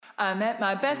I met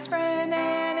my best friend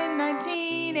Anne in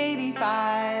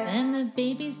 1985. And the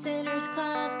Babysitters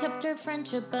Club kept our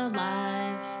friendship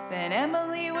alive. Then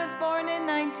Emily was born in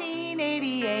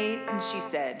 1988, and she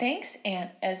said, "Thanks, Aunt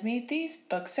Esme. These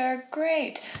books are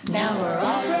great. Now we're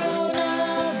all grown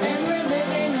up and we're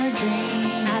living our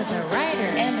dreams. As a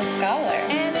writer And a scholar.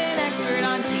 and an expert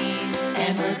on teens.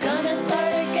 And we're gonna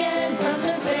start again from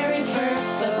the very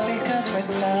first book. Because we're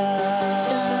stuck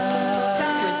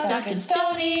in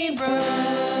Stony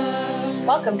Brook.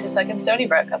 Welcome to Stuck in Stony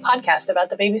Brook, a podcast about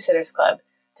the Babysitters Club.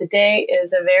 Today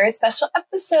is a very special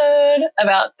episode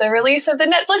about the release of the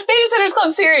Netflix Babysitters Club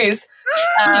series.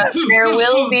 There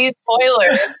will be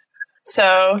spoilers,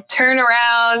 so turn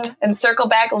around and circle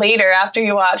back later after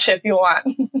you watch if you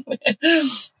want.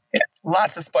 Yes,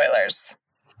 lots of spoilers.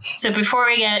 So before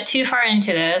we get too far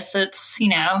into this, let's,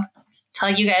 tell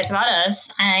you guys about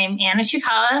us. I'm Anna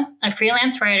Chikala, a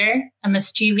freelance writer, a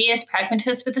mischievous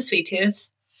pragmatist with a sweet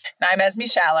tooth. And I'm Esme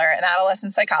Schaller, an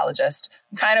adolescent psychologist.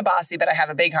 I'm kind of bossy, but I have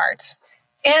a big heart.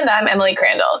 And I'm Emily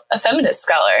Crandall, a feminist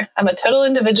scholar. I'm a total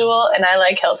individual and I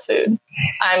like health food.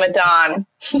 I'm a Dawn.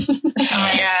 Oh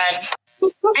my God.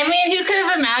 I mean, who could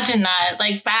have imagined that?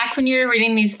 Like back when you were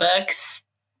reading these books,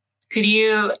 could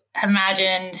you have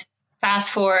imagined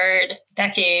fast forward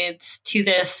decades to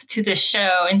this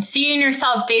show and seeing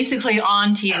yourself basically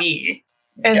on TV?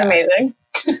 It's amazing.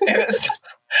 It is.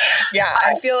 Yeah,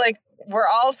 I feel like we're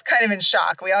all kind of in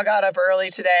shock. We all got up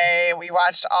early today. We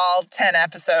watched all 10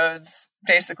 episodes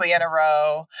basically in a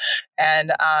row.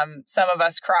 And some of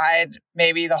us cried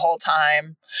maybe the whole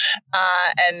time.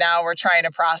 And now we're trying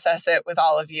to process it with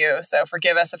all of you. So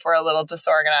forgive us if we're a little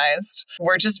disorganized.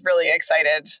 We're just really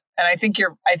excited. And I think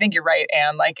you're right,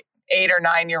 Anne. Like 8 or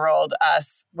 9-year-old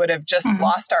us would have just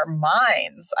lost our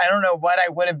minds. I don't know what I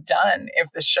would have done if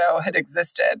the show had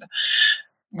existed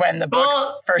when the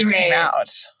books first came out.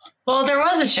 Well, there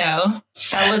was a show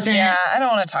that wasn't. Yeah, I don't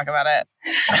want to talk about it.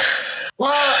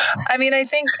 Well, I mean, I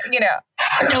think,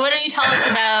 why don't you tell us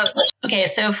about, okay,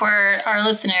 so for our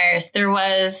listeners, there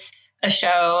was a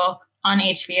show on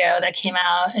HBO that came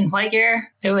out in what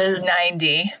year? It was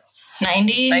 1990.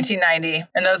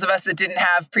 And those of us that didn't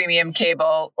have premium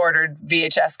cable ordered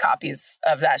VHS copies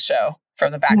of that show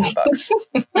from the back of the books.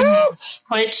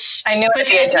 Which I know what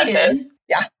VHS is.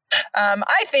 Yeah.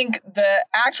 I think the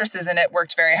actresses in it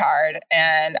worked very hard.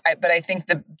 But I think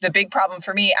the big problem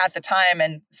for me at the time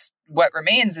and what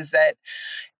remains is that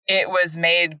it was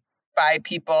made by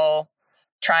people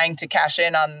trying to cash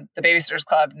in on the Babysitters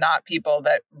Club, not people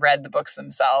that read the books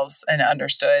themselves and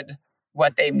understood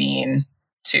what they mean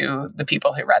to the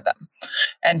people who read them.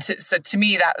 And so to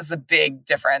me, that was the big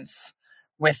difference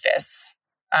with this.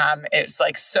 It's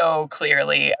like so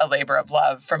clearly a labor of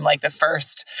love from like the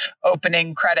first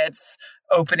opening credits,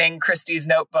 opening Christie's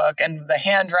notebook and the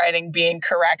handwriting being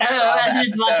correct. I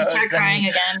was about to start crying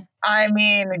again. I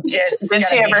mean, Did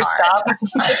she ever stop?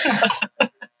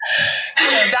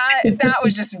 That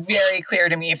was just very clear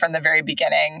to me from the very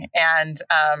beginning. And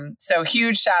so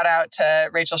huge shout out to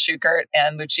Rachel Schuchert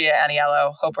and Lucia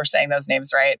Aniello. Hope we're saying those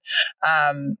names right.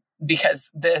 Because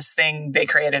this thing they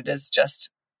created is just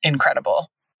incredible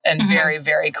and very,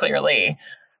 very clearly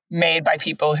made by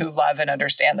people who love and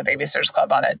understand the Babysitters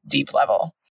Club on a deep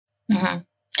level.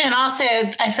 And also,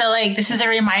 I feel like this is a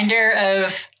reminder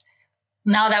of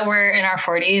now that we're in our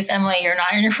 40s. Emily, you're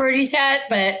not in your 40s yet,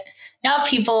 but now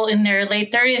people in their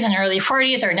late 30s and early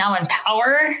 40s are now in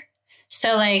power.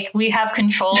 So like we have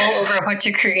control over what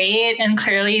to create. And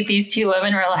clearly these two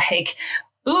women were like,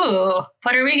 ooh,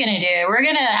 what are we going to do? We're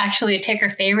going to actually take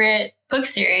our favorite book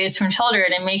series from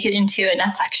children and make it into a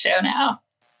Netflix show now.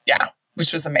 Yeah,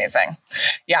 which was amazing.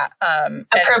 Yeah.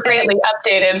 Appropriately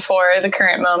updated for the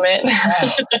current moment.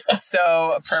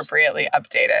 So appropriately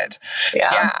updated.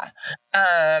 Yeah.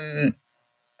 I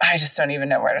just don't even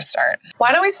know where to start.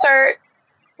 Why don't we start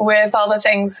with all the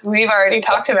things we've already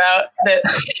talked about that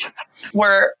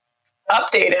were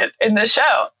updated in the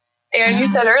show? And you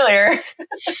said earlier.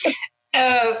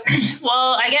 Oh,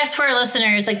 well, I guess for our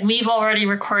listeners, like we've already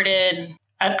recorded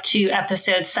up to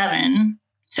episode 7.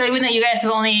 So even though you guys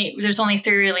have there's only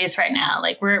 3 released right now,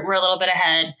 like we're a little bit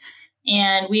ahead.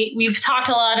 And we've talked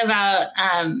a lot about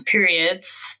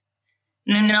periods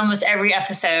in almost every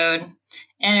episode.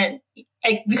 And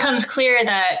it becomes clear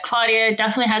that Claudia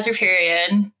definitely has her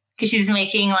period because she's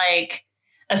making like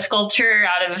a sculpture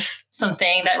out of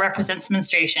something that represents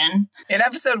menstruation. In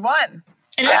episode 1.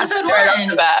 Episode 1.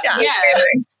 Yeah.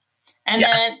 And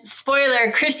then,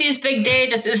 spoiler, Christy's big day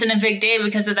just isn't a big day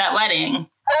because of that wedding.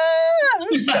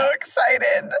 I'm so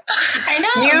excited. I know.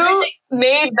 You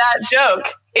made that joke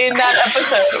in that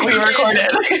episode we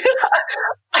recorded.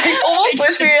 I almost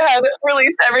wish we had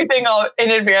release everything all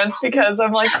in advance because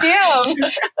I'm like, damn,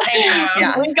 I know.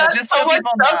 Yeah, we got just so much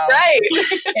people stuff know.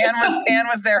 right. Anne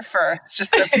was there first,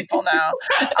 just so people know.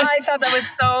 I thought that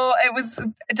was it was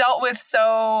dealt with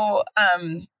so,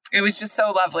 it was just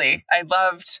so lovely. I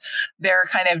loved their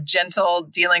kind of gentle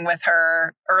dealing with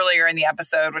her earlier in the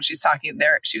episode when she's talking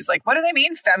there. She was like, what do they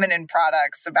mean feminine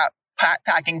products about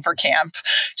packing for camp?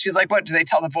 She's like, what do they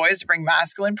tell the boys to bring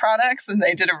masculine products? And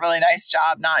they did a really nice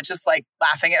job, not just like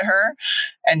laughing at her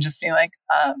and just being like,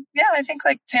 yeah, I think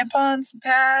like tampons and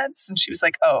pads. And she was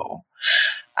like, oh,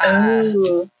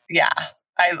 yeah.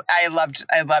 I loved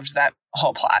that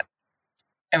whole plot.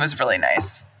 It was really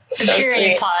nice. The So period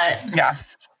sweet. plot. Yeah.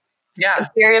 Yeah. The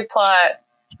period plot.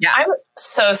 Yeah. I'm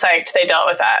so psyched they dealt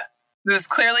with that. It was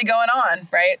clearly going on,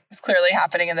 right? It's clearly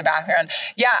happening in the background.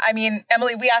 Yeah. I mean,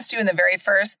 Emily, we asked you in the very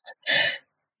first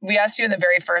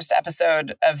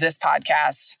episode of this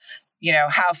podcast, you know,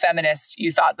 how feminist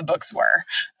you thought the books were,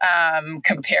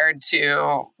 compared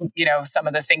to, you know, some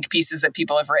of the think pieces that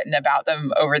people have written about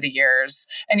them over the years.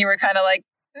 And you were kind of like,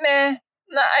 meh,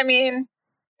 no, I mean,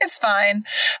 it's fine.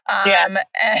 And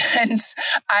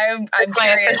I'm It's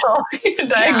my curious. official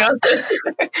diagnosis.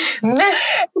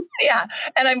 Meh. Yeah.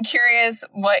 And I'm curious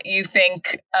what you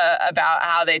think about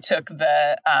how they took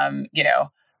the, you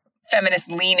know,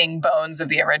 feminist leaning bones of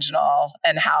the original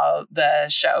and how the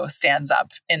show stands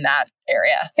up in that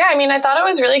area. Yeah, I mean, I thought it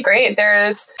was really great.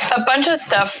 There's a bunch of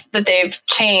stuff that they've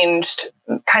changed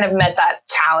kind of met that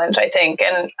challenge, I think.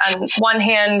 And on one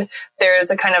hand,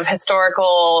 there's a kind of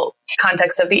historical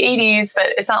context of the 80s,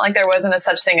 but it's not like there wasn't a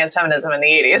such thing as feminism in the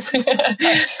 80s.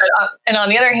 And on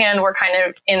the other hand, we're kind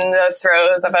of in the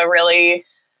throes of a really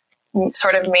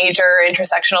sort of major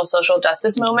intersectional social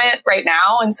justice moment right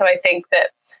now. And so I think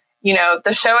that, you know,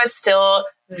 the show is still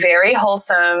very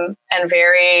wholesome and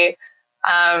very,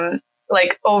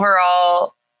 like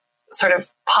overall sort of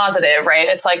positive, right?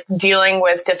 It's like dealing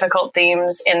with difficult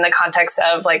themes in the context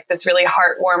of like this really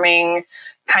heartwarming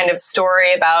kind of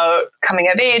story about coming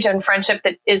of age and friendship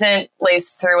that isn't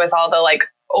laced through with all the like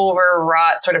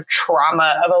overwrought sort of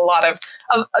trauma of a lot of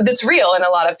that's real in a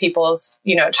lot of people's,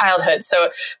 you know, childhood. So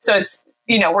it's,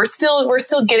 you know, we're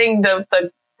still getting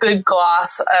the good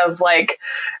gloss of like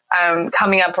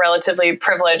coming up relatively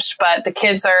privileged, but the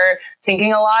kids are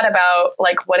thinking a lot about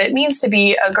like what it means to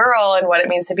be a girl and what it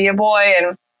means to be a boy.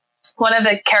 And one of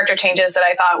the character changes that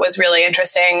I thought was really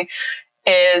interesting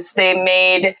is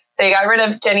they got rid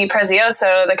of Jenny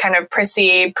Prezioso, the kind of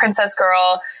prissy princess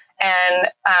girl,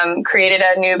 and created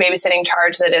a new babysitting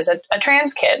charge that is a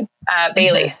trans kid,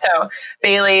 Bailey. So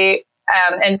Bailey.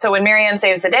 And so when Marianne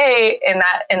saves the day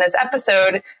in this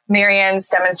episode, Marianne's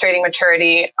demonstrating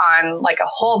maturity on like a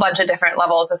whole bunch of different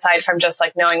levels, aside from just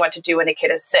like knowing what to do when a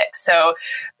kid is sick. So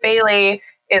Bailey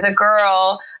is a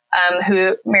girl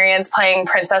who Marianne's playing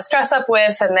princess dress up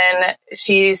with. And then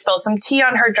she spills some tea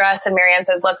on her dress and Marianne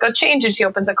says, let's go change. And she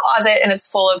opens a closet and it's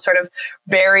full of sort of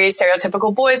very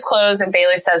stereotypical boys' clothes. And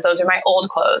Bailey says, those are my old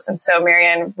clothes. And so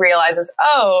Marianne realizes,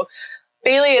 oh,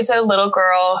 Bailey is a little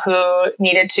girl who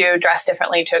needed to dress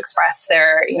differently to express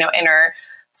their, you know, inner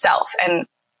self. And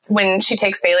when she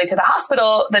takes Bailey to the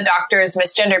hospital, the doctors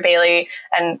misgender Bailey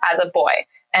and as a boy.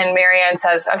 And Marianne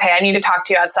says, okay, I need to talk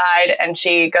to you outside. And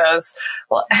she goes,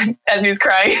 well, Esme's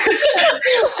crying.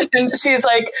 And she's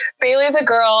like, Bailey's a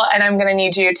girl and I'm going to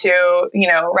need you to, you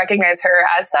know, recognize her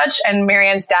as such. And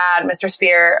Marianne's dad, Mr.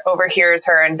 Spear, overhears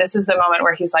her. And this is the moment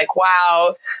where he's like,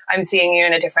 wow, I'm seeing you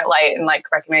in a different light and like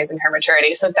recognizing her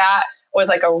maturity. So that was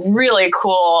like a really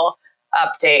cool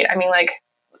update. I mean, like,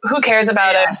 who cares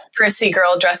about a prissy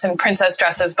girl dressed in princess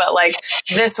dresses? But like,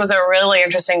 this was a really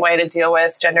interesting way to deal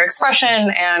with gender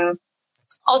expression. And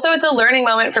also it's a learning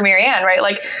moment for Marianne, right?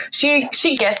 Like she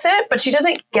gets it, but she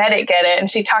doesn't get it. And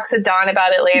she talks to Dawn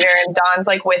about it later. And Dawn's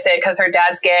like with it because her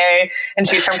dad's gay and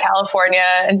she's from California.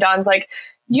 And Dawn's like,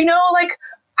 you know, like,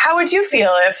 how would you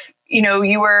feel if, you know,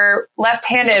 you were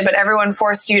left-handed, but everyone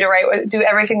forced you to do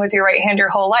everything with your right hand your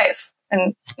whole life?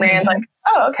 And Marianne's like,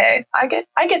 oh, okay. I get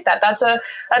that. That's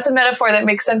a metaphor that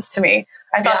makes sense to me.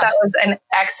 I thought that was an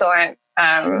excellent,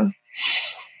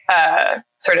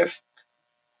 sort of,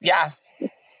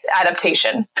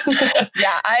 adaptation.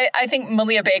 I think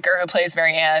Malia Baker, who plays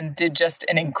Marianne, did just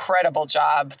an incredible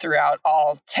job throughout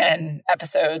all 10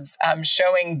 episodes,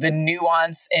 showing the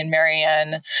nuance in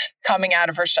Marianne coming out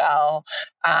of her shell,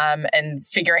 and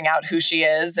figuring out who she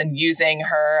is and using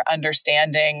her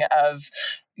understanding of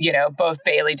both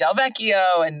Bailey Del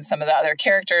Vecchio and some of the other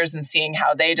characters, and seeing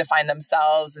how they define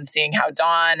themselves, and seeing how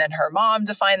Dawn and her mom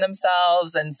define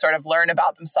themselves, and sort of learn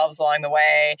about themselves along the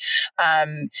way.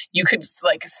 You could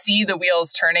like see the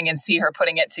wheels turning and see her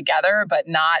putting it together, but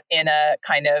not in a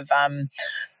kind of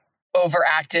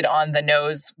overacted on the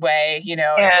nose way,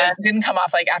 It didn't come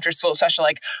off like after school special,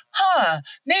 like,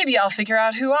 maybe I'll figure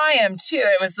out who I am too.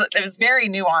 It was very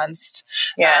nuanced.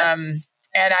 Yeah.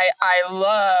 And I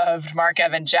loved Mark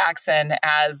Evan Jackson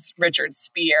as Richard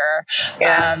Spear.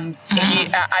 Yeah.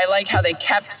 I like how they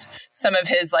kept some of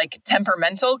his like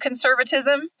temperamental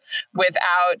conservatism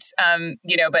without,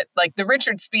 but like the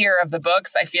Richard Spear of the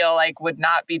books, I feel like would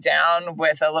not be down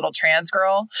with a little trans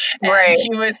girl. And right.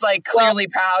 He was like clearly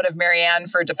proud of Marianne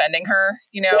for defending her,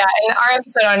 Yeah. And our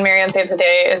episode on Marianne Saves the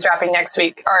Day is dropping next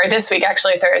week, or this week,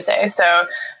 actually Thursday. So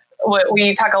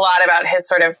we talk a lot about his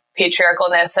sort of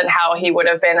patriarchalness and how he would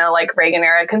have been a like Reagan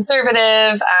era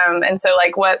conservative. And so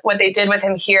like what they did with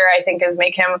him here, I think, is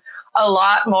make him a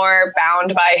lot more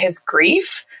bound by his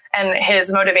grief, and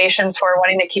his motivations for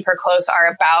wanting to keep her close are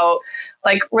about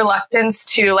like reluctance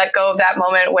to let go of that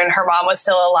moment when her mom was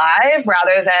still alive,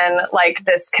 rather than like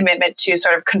this commitment to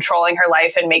sort of controlling her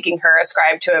life and making her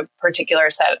ascribe to a particular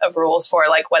set of rules for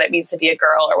like what it means to be a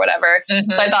girl or whatever.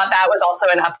 Mm-hmm. So I thought that was also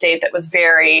an update that was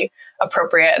very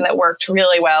appropriate and that worked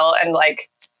really well, and like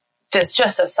just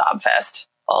a sob fest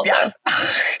also.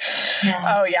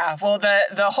 Yeah. Oh yeah. Well,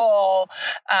 the whole,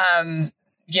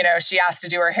 she asked to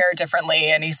do her hair differently,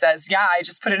 and he says, yeah, I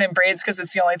just put it in braids because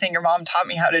it's the only thing your mom taught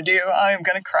me how to do. I'm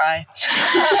going to cry.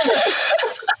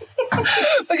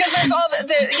 Because there's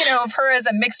all of her as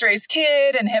a mixed race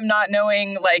kid, and him not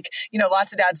knowing, like,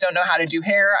 lots of dads don't know how to do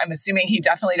hair. I'm assuming he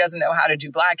definitely doesn't know how to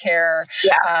do black hair.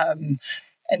 Yeah.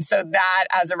 And so that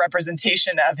as a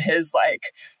representation of his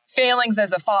like failings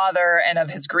as a father and of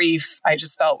his grief, I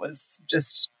just felt was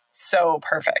just so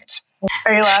perfect.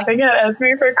 Are you laughing at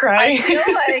Esme for crying?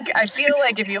 I feel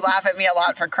like if you laugh at me a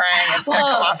lot for crying, it's going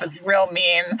to come off as real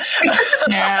mean.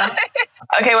 Yeah.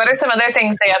 Okay, what are some other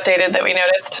things they updated that we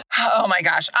noticed? Oh my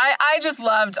gosh. I just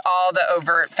loved all the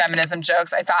overt feminism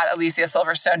jokes. I thought Alicia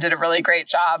Silverstone did a really great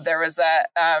job. There was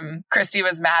Christy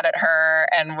was mad at her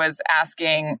and was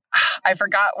asking, I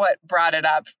forgot what brought it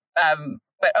up.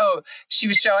 But she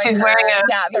was showing she's her wearing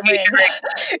the ring.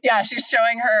 Yeah, she's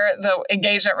showing her the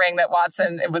engagement ring that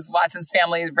it was Watson's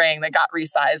family ring that got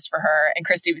resized for her. And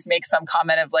Christy makes some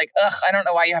comment of like, ugh, I don't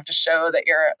know why you have to show that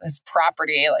you're his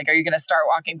property. Like, are you going to start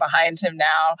walking behind him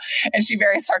now? And she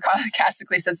very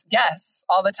sarcastically says, yes,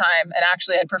 all the time. And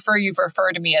actually, I'd prefer you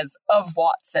refer to me as of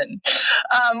Watson.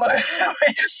 Well,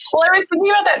 I was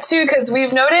thinking about that too, because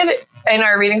we've noted in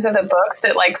our readings of the books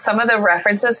that like some of the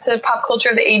references to pop culture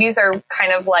of the 80s are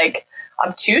kind of like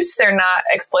obtuse. They're not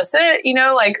explicit,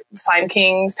 like Slime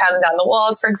Kings, Pounding Down the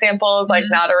Walls, for example, is like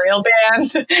not a real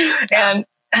band. And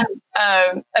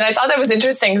I thought that was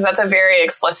interesting because that's a very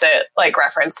explicit like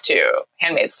reference to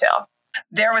Handmaid's Tale.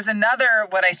 There was another,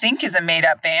 what I think is a made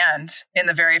up band in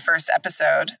the very first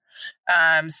episode.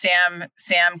 Sam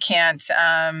can't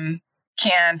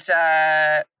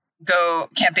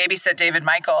babysit David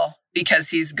Michael because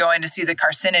he's going to see the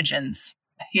Carcinogens.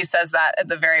 He says that at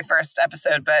the very first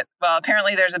episode, but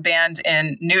apparently there's a band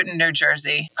in Newton, New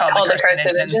Jersey called the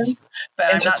Carcinogens, but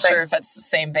I'm not sure if it's the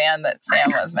same band that Sam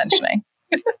was mentioning.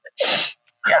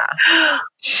 Yeah.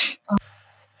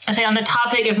 I say on the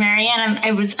topic of Marianne,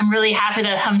 I'm really happy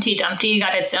that Humpty Dumpty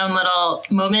got its own little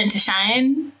moment to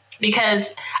shine,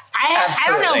 because I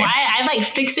don't know why I like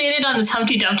fixated on this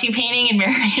Humpty Dumpty painting in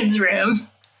Marianne's room,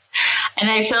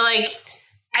 and I feel like,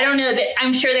 I don't know, that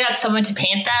I'm sure they got someone to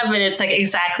paint that, but it's like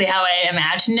exactly how I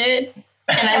imagined it.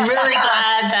 And I'm really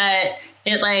glad that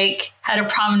it like had a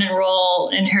prominent role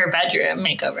in her bedroom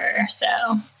makeover. So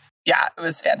yeah, it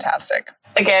was fantastic.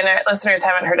 Again, our listeners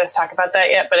haven't heard us talk about that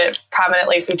yet, but it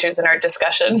prominently features in our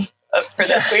discussion for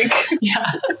this week. Yeah.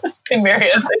 In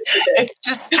Marianne Saves the Day.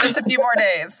 Just a few more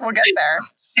days. We'll get there.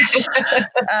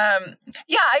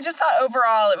 I just thought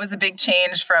overall it was a big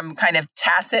change from kind of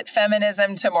tacit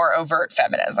feminism to more overt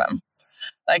feminism.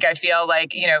 Like, I feel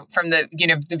like, from the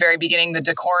very beginning, the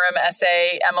decorum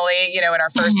essay, Emily, in our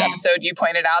first episode, you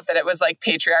pointed out that it was like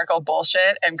patriarchal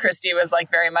bullshit. And Christy was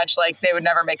like very much like they would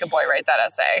never make a boy write that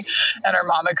essay. And her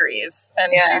mom agrees.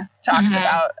 And she talks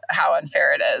about how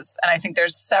unfair it is. And I think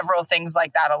there's several things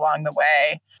like that along the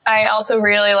way. I also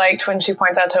really liked when she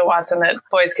points out to Watson that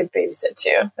boys could babysit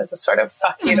too, as a sort of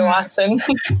fuck you to Watson.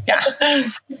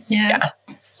 Yeah.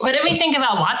 What did we think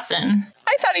about Watson?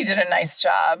 I thought he did a nice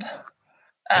job.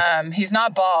 He's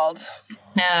not bald.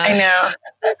 No. I know.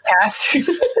 That's cast.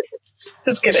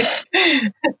 Just kidding.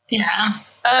 Yeah.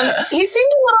 He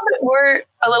seemed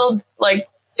a little like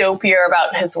dopier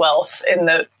about his wealth in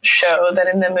the show than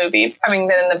in the movie. I mean,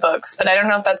 than in the books. But I don't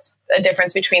know if that's a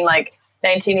difference between like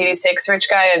 1986 rich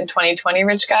guy and 2020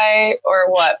 rich guy or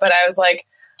what. But I was like,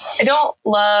 I don't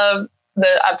love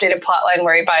the updated plotline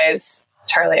where he buys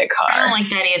Charlie a car. I don't like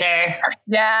that either.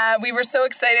 Yeah, we were so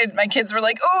excited. My kids were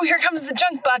like, oh, here comes the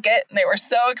junk bucket. And they were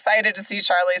so excited to see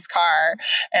Charlie's car.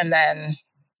 And then,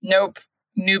 nope,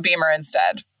 new Beamer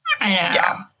instead. I know.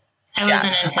 Yeah. I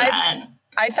wasn't into that.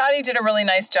 I thought he did a really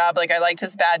nice job. Like, I liked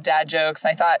his bad dad jokes.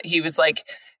 I thought he was like,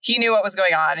 he knew what was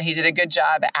going on, and he did a good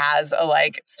job as a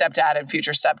like stepdad and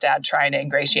future stepdad trying to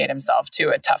ingratiate himself to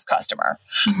a tough customer.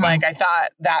 Mm-hmm. Like, I thought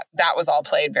that was all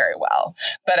played very well,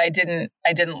 but I didn't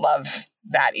love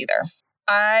that either.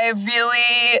 I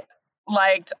really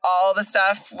liked all the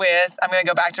stuff with, I'm going to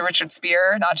go back to Richard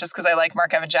Spear, not just because I like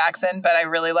Mark Evan Jackson, but I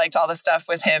really liked all the stuff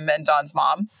with him and Dawn's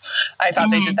mom. I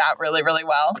thought they did that really, really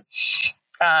well.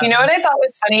 You know what I thought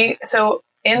was funny? So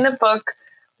in the book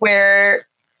where,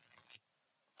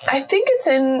 I think it's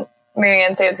in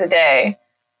Marianne Saves the Day,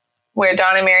 where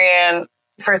Dawn and Marianne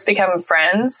first become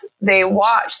friends, they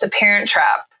watch The Parent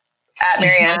Trap at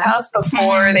Marianne's house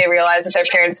before they realize that their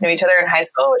parents knew each other in high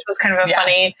school, which was kind of a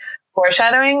funny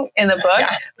foreshadowing in the book.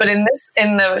 Yeah. But in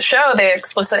the show, they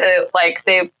explicitly, like,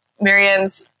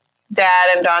 Marianne's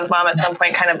dad and Dawn's mom at some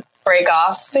point kind of break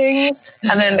off things,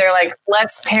 and then they're like,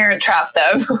 let's Parent Trap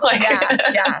them. Like,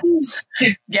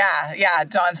 yeah.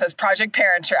 Dawn says Project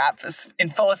Parent Trap is in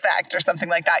full effect or something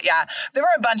like that. Yeah, there were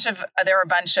a bunch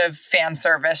of fan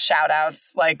service shout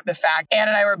outs, like the fact Anne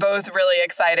and I were both really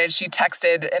excited. She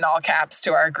texted in all caps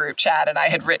to our group chat, and I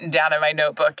had written down in my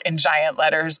notebook in giant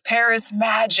letters, Paris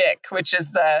Magic, which is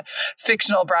the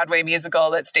fictional Broadway musical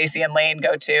that Stacey and Lane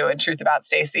go to in Truth About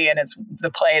Stacey, and it's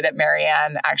the play that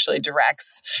Marianne actually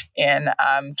directs in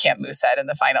Camp Moosehead in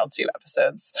the final 2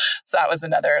 episodes. So that was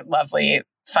another lovely,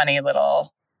 funny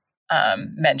little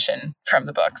mention from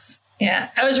the books.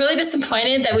 Yeah. I was really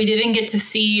disappointed that we didn't get to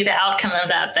see the outcome of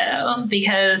that, though,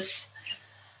 because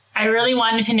I really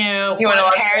wanted to know. You want to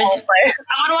watch the whole play?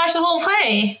 I want to watch the whole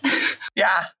play.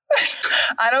 Yeah.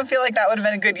 I don't feel like that would have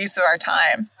been a good use of our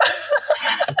time.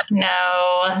 No.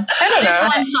 I don't know. Just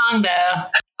one song,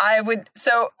 though.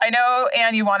 So I know,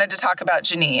 Anne, you wanted to talk about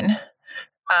Janine.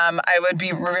 I would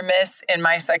be remiss in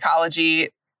my psychology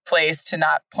place to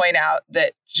not point out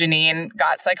that Janine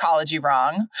got psychology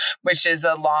wrong, which is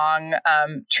a long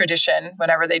tradition.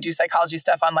 Whenever they do psychology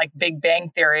stuff on like Big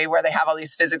Bang Theory, where they have all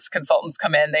these physics consultants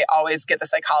come in, they always get the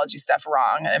psychology stuff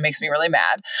wrong, and it makes me really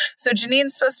mad. So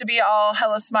Janine's supposed to be all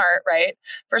hella smart, right?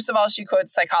 First of all, she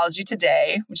quotes Psychology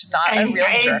Today, which is not a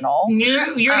real journal. You're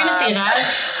going to say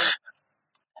that.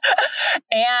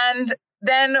 And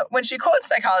then when she quotes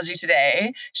Psychology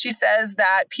Today, she says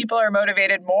that people are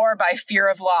motivated more by fear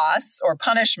of loss or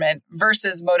punishment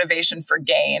versus motivation for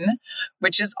gain,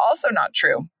 which is also not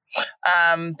true.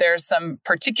 There's some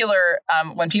particular,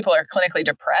 when people are clinically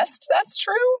depressed, that's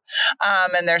true.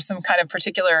 And there's some kind of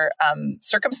particular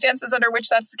circumstances under which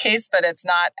that's the case, but it's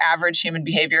not average human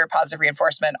behavior. Positive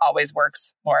reinforcement always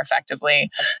works more effectively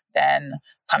than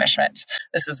punishment.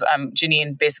 This is,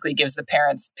 Janine basically gives the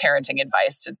parents parenting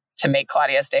advice to make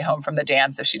Claudia stay home from the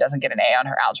dance if she doesn't get an A on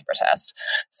her algebra test.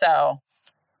 So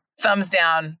thumbs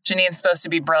down. Janine's supposed to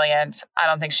be brilliant. I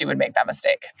don't think she would make that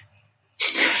mistake.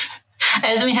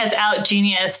 Esme has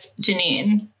out-geniused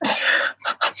Janine.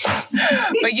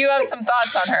 But you have some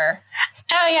thoughts on her.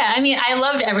 Oh, yeah. I mean, I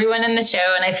loved everyone in the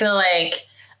show, and I feel like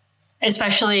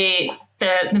especially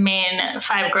the main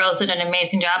 5 girls did an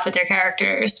amazing job with their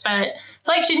characters. But I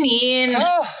feel like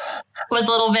Janine was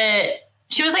a little bit...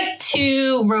 She was like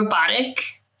too robotic.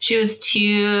 She was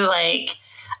too like,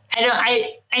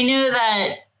 I know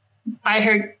that by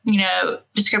her,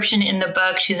 description in the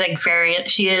book, she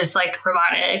is like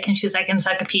robotic, and she's like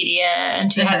encyclopedia, and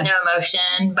she has no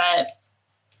emotion, but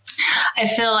I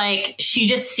feel like she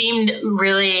just seemed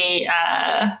really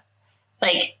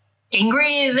like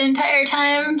angry the entire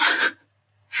time.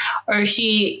 Or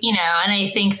she, and I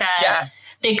think that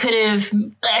they could have,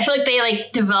 I feel like they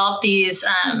like developed these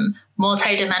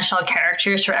multi-dimensional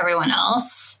characters for everyone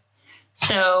else.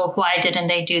 So why didn't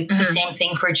they do the same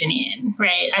thing for Janine,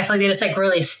 right? I feel like they just like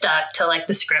really stuck to like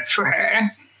the script for her,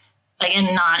 like,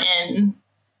 and not in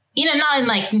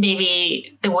like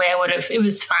maybe the way I would have. It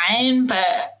was fine,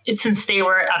 but since they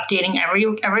were updating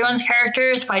everyone's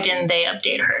characters, why didn't they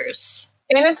update hers?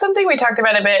 And it's something we talked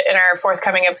about a bit in our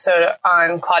forthcoming episode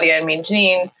on Claudia and Me and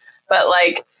Janine, but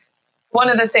like one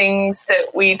of the things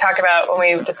that we talk about when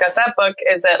we discuss that book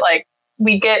is that like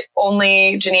we get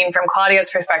only Janine from Claudia's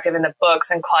perspective in the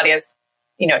books, and Claudia's,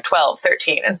 12,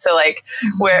 13. And so like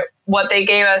what they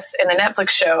gave us in the Netflix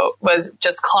show was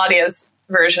just Claudia's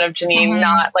version of Janine,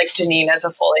 not like Janine as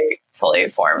a fully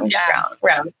formed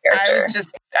round character.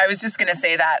 I was just going to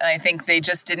say that. And I think they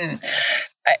just didn't,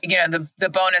 the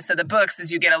bonus of the books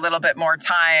is you get a little bit more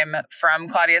time from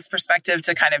Claudia's perspective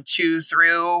to kind of chew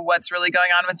through what's really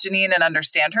going on with Janine and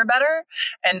understand her better.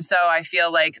 And so I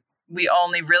feel like we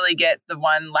only really get the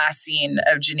one last scene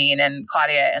of Janine and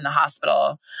Claudia in the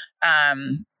hospital,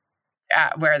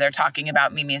 where they're talking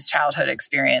about Mimi's childhood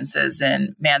experiences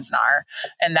in Manzanar.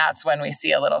 And that's when we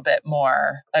see a little bit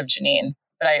more of Janine.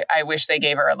 But I wish they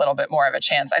gave her a little bit more of a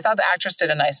chance. I thought the actress did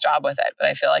a nice job with it, but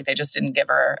I feel like they just didn't give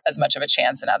her as much of a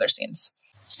chance in other scenes.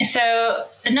 So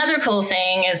another cool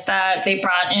thing is that they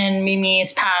brought in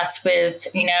Mimi's past with,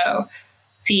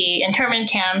 the internment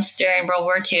camps during World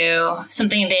War II,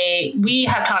 something we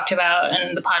have talked about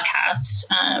in the podcast,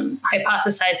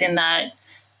 hypothesizing that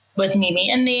was Mimi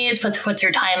in these, what's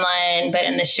her timeline, but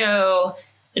in the show,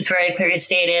 it's very clearly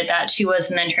stated that she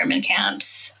was in the internment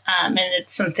camps. And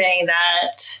it's something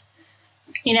that,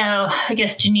 I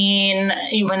guess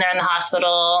Janine, when they're in the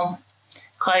hospital,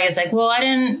 Claudia's like, well, I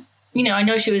didn't, I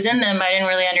know she was in them, but I didn't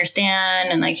really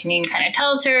understand. And like Janine kind of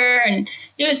tells her. And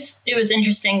it was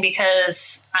interesting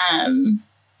because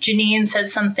Janine said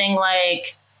something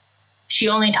like, she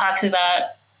only talks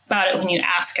about it when you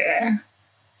ask her.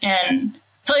 And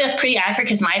I feel like that's pretty accurate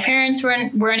because my parents were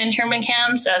in internment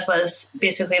camps, as was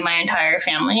basically my entire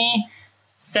family.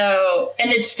 So,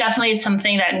 and it's definitely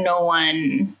something that no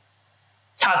one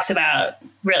talks about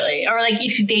really, or like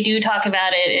if they do talk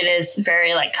about it, it is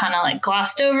very like kind of like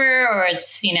glossed over, or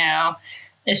it's,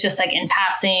 it's just like in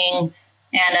passing,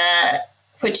 and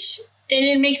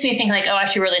it makes me think like, oh, I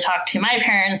should really talk to my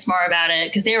parents more about it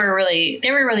because they were really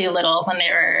little when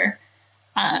they were,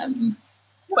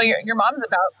 well, your mom's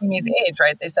about Mimi's age,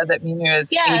 right? They said that Mimi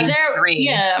was 83.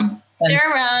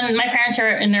 They're around, my parents are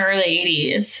in their early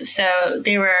 80s, so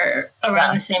they were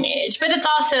around the same age. But it's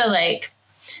also like,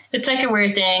 it's like a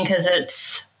weird thing because it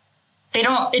just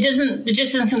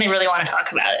isn't something they really want to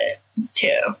talk about it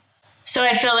too. So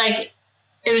I feel like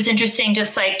it was interesting,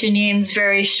 just like Janine's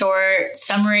very short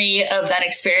summary of that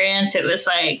experience. It was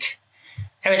like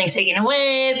everything's taken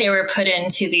away. They were put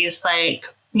into these like,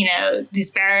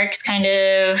 these barracks kind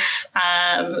of,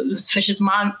 which is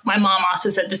my mom also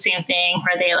said the same thing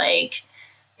where they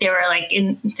were like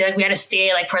we had to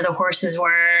stay like where the horses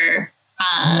were.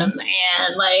 And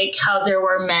like how there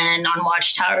were men on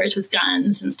watchtowers with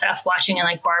guns and stuff watching in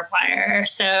like barbed wire.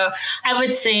 So I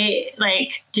would say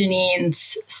like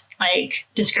Janine's like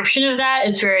description of that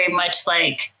is very much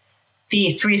like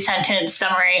the 3-sentence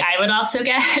summary I would also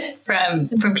get from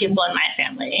people in my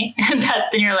family. And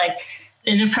then you're like,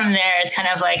 and from there, it's kind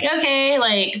of like, okay,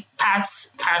 like pass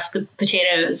the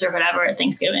potatoes or whatever at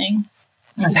Thanksgiving.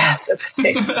 Pass the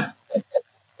potatoes.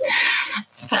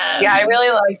 I really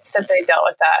liked that they dealt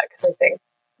with that because I think,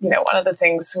 one of the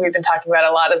things we've been talking about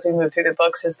a lot as we move through the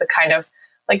books is the kind of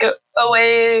like the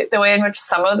way in which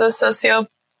some of the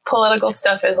socio-political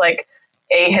stuff is like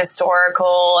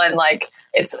ahistorical and like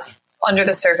it's under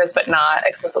the surface but not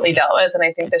explicitly dealt with. And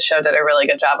I think this show did a really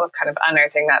good job of kind of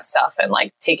unearthing that stuff and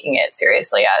like taking it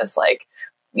seriously as like,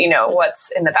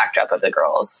 what's in the backdrop of the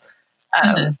girls,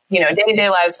 day-to-day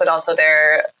lives, but also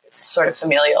their sort of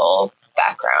familial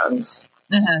backgrounds.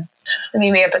 The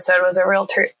Mimi episode was a real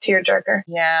tearjerker.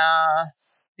 Yeah,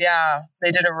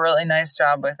 they did a really nice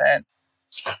job with it.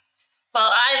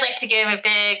 Well, I'd like to give a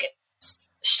big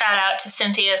shout out to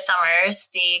Cynthia Summers,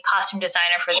 the costume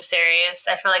designer for the series.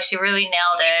 I feel like she really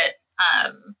nailed it.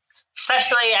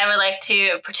 Especially, I would like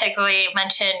to particularly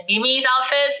mention Mimi's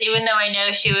outfits, even though I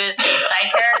know she was a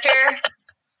side character.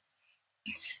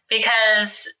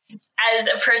 Because as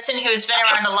a person who's been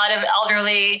around a lot of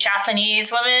elderly Japanese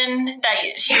women,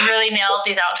 that she really nailed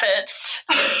these outfits.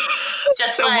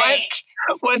 Just so like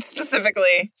what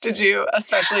specifically did you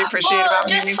especially appreciate about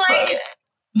Mimi's clothes?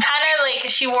 Kind of like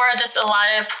she wore just a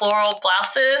lot of floral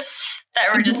blouses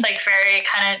that were just like very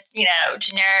kind of,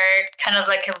 generic, kind of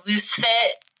like a loose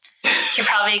fit. She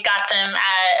probably got them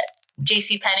at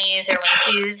JCPenney's or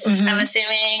Macy's, I'm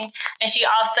assuming. And she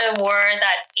also wore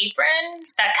that apron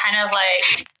that kind of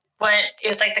like it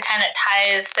was like the kind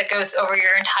that goes over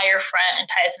your entire front and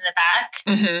ties in the back.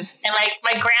 And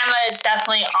my grandma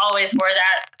definitely always wore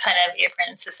that kind of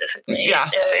apron specifically. Yeah.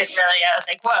 So it really, I was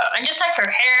like, whoa. And just like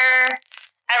her hair,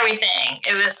 everything.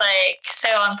 It was like so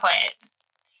on point.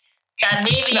 That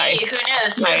maybe, who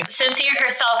knows, Cynthia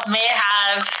herself may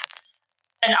have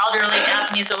an elderly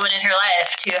Japanese woman in her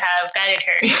life to have guided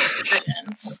her to these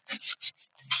decisions.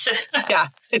 Yeah,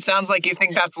 it sounds like you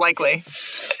think that's likely.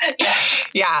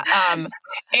 Yeah.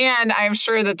 And I'm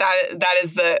sure that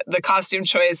is the costume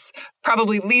choice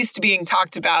probably least being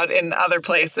talked about in other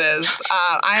places.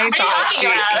 I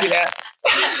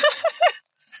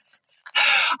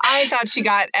thought she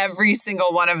got every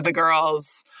single one of the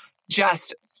girls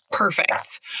just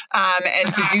perfect. And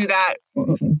to do that,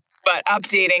 but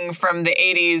updating from the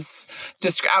 80s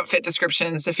outfit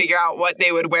descriptions to figure out what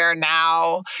they would wear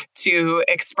now to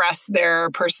express their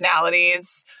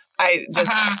personalities. I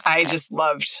just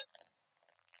loved.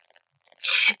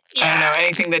 Yeah. I don't know,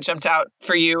 anything that jumped out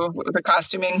for you with the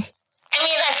costuming? I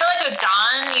mean, I feel like with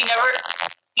Dawn, you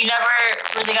never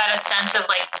really got a sense of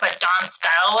like what Dawn's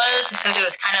style was. So it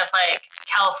was kind of like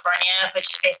California,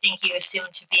 which I think you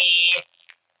assumed to be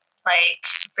like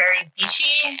very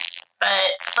beachy,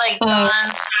 but like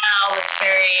Dawn's style was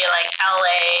very like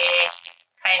LA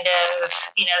kind of,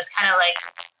 it's kind of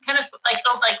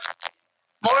like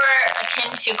more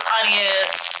akin to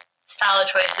Claudia's style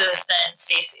choices than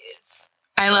Stacey's.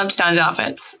 I loved Dawn's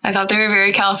outfits. I thought they were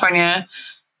very California,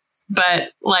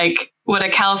 but like what a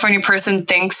California person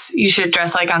thinks you should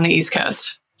dress like on the East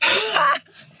Coast.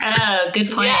 Oh,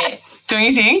 good point. Yes. Don't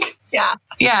you think? Yeah.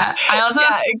 Yeah. I also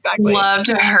exactly. loved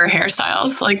her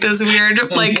hairstyles. Like those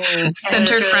weird, like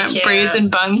center really front cute. braids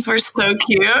and buns were so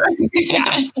cute.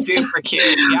 Yeah, super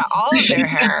cute. Yeah, all of their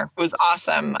hair was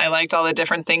awesome. I liked all the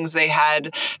different things they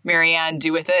had Marianne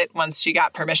do with it once she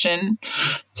got permission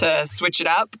to switch it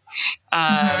up.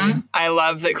 I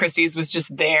love that Christie's was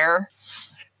just there,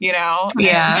 Yeah.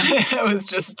 It was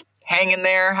just hanging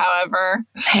there, however.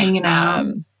 Hanging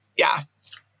out. Yeah.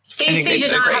 Stacey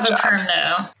did not have a perm,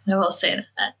 though. I will say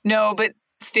that. No, but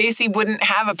Stacey wouldn't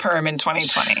have a perm in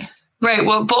 2020. Right.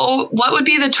 Well, but what would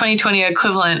be the 2020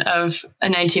 equivalent of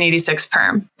a 1986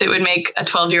 perm that would make a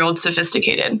 12-year-old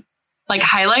sophisticated? Like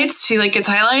highlights? She like gets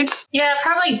highlights? Yeah,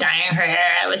 probably dyeing her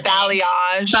hair, I would think.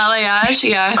 Balayage. Balayage,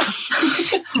 yeah.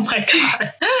 Oh my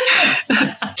God.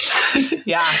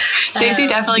 Yeah. Stacey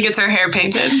definitely gets her hair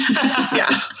painted. Yeah.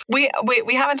 We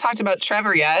haven't talked about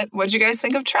Trevor yet. What'd you guys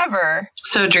think of Trevor?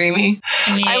 So dreamy.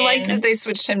 I liked that they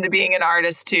switched him to being an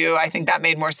artist too. I think that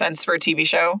made more sense for a TV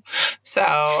show.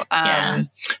 So,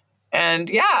 and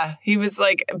yeah, he was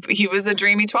a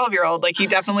dreamy 12-year-old. Like he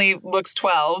definitely looks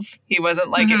 12. He wasn't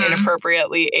like an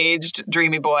inappropriately aged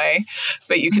dreamy boy,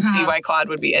 but you could see why Claude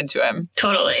would be into him.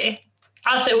 Totally.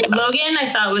 Also, Logan, I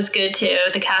thought was good too.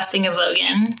 The casting of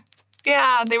Logan.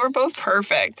 Yeah, they were both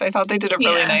perfect. I thought they did a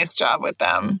really nice job with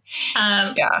them.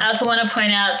 I also want to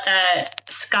point out that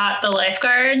Scott, the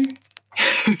lifeguard,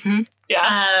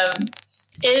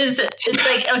 it's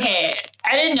like, okay,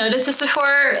 I didn't notice this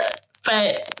before,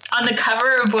 but on the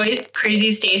cover of Boy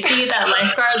Crazy Stacey, that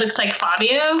lifeguard looks like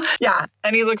Fabio. Yeah,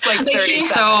 and he looks like 37.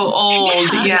 So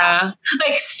old, yeah.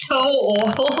 Like so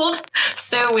old.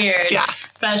 So weird. Yeah.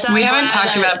 But We haven't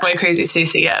talked about Boy Crazy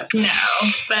Stacey yet. No,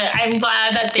 but I'm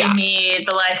glad that they made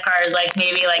the lifeguard like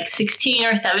maybe like 16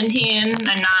 or 17 and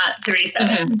not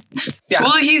 37. Yeah.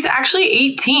 Well, he's actually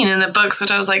 18 in the books,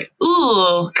 which I was like,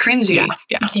 ooh, cringy.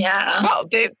 Yeah. Well,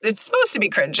 it's supposed to be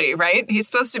cringy, right? He's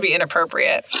supposed to be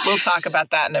inappropriate. We'll talk about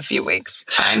that in a few weeks.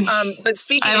 Fine. But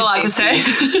speaking I have of a lot Stacey,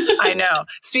 to say. I know.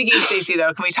 Speaking of Stacey,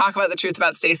 though, can we talk about the Truth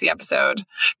About Stacey episode?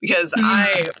 Because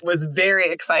I was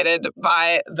very excited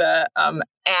by the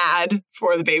ad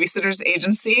for the Babysitter's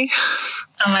Agency.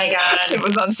 Oh my God. It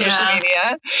was on social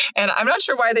media. And I'm not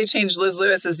sure why they changed Liz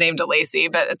Lewis's name to Lacey,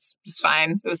 but it's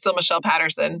fine. It was still Michelle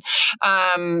Patterson.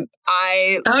 That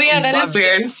is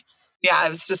weird. It. Yeah, it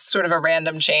was just sort of a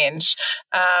random change.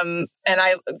 And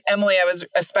Emily, I was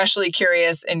especially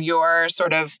curious in your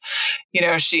sort of,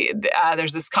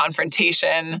 there's this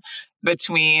confrontation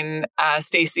between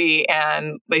Stacey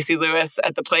and Lacey Lewis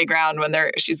at the playground when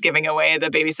she's giving away the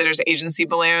Babysitter's Agency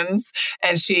balloons.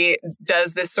 And she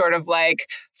does this sort of like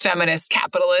feminist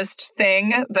capitalist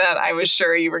thing that I was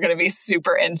sure you were going to be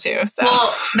super into. So.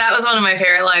 Well, that was one of my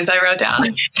favorite lines I wrote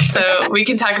down. So we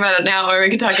can talk about it now or we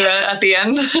can talk about it at the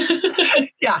end.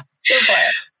 Yeah, go for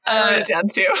it. I wrote it down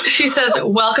too. She says,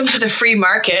 "Welcome to the free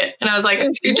market." And I was like,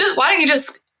 why don't you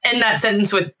just end that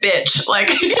sentence with bitch? Like,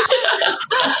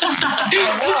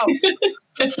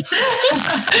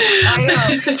 I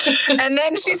know. And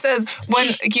then she says,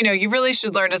 you really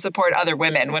should learn to support other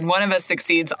women. When one of us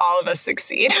succeeds, all of us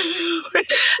succeed.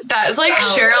 That's like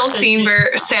Sheryl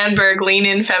Sandberg lean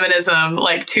in feminism,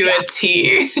 like to a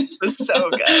T. It's so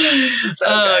good.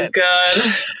 Good. God.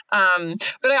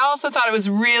 But I also thought it was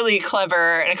really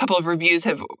clever, and a couple of reviews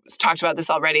have talked about this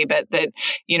already, but that,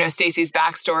 Stacey's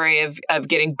backstory of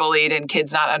getting bullied and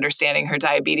kids not understanding her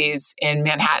diabetes in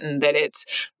Manhattan, that it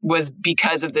was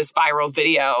because of this viral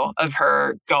video of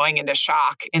her going into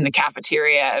shock in the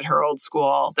cafeteria at her old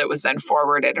school that was then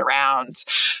forwarded around,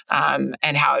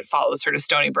 and how it follows her to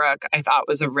Stony Brook, I thought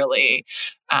was a really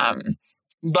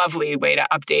lovely way to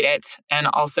update it. And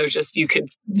also just you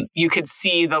could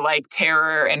see the like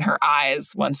terror in her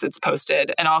eyes once it's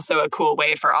posted, and also a cool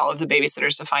way for all of the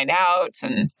babysitters to find out.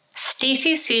 And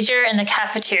Stacy's seizure in the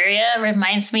cafeteria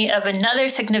reminds me of another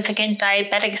significant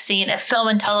diabetic scene of film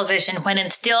and television when in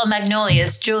Steel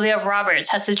Magnolias, Julia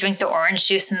Roberts has to drink the orange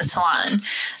juice in the salon.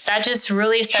 That just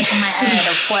really stuck in my head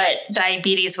of what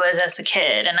diabetes was as a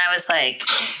kid. And I was like,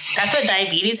 that's what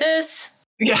diabetes is?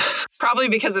 yeah, probably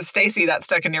because of Stacy that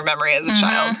stuck in your memory as a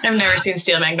child. I've never seen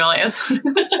Steel Magnolias.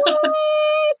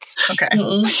 What? Okay.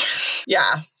 Mm-mm.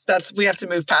 Yeah. We have to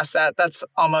move past that. That's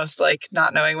almost like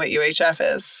not knowing what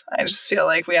UHF is. I just feel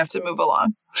like we have to move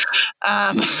along.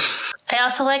 I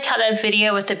also like how that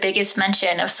video was the biggest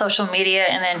mention of social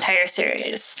media in the entire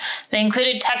series. They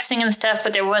included texting and stuff,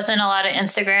 but there wasn't a lot of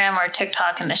Instagram or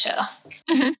TikTok in the show.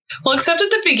 Mm-hmm. Well, except at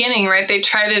the beginning, right? They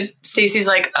try to, Stacy's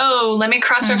like, oh, let me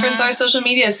cross-reference our social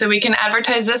media so we can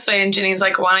advertise this way. And Janine's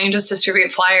like, why don't you just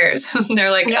distribute flyers? And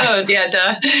they're like, oh, yeah,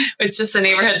 duh. It's just a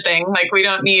neighborhood thing. Like, we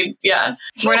don't need,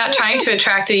 we're not trying to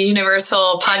attract a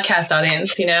universal podcast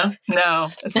audience, you know?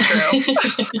 No, that's true.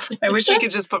 I wish we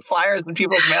could just put flyers in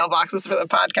people's mailboxes for the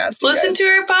podcast. Listen to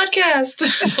our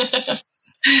podcast.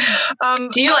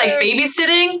 Do you like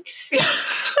babysitting?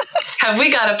 Have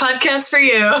we got a podcast for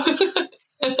you?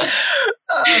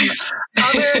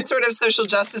 Other sort of social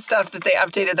justice stuff that they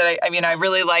updated that I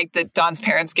really like that Dawn's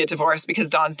parents get divorced because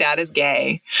Dawn's dad is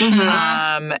gay.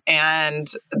 Mm-hmm. And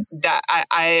that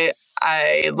I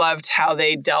loved how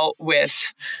they dealt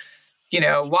with,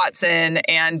 Watson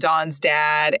and Dawn's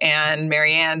dad and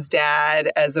Marianne's dad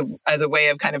as a way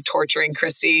of kind of torturing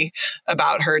Christy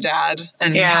about her dad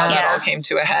and how that all came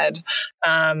to a head.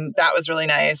 That was really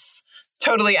nice.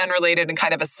 Totally unrelated and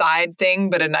kind of a side thing,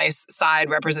 but a nice side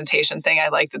representation thing. I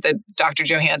like that the Dr.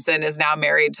 Johansson is now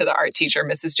married to the art teacher,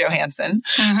 Mrs. Johansson,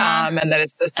 and that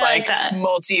it's this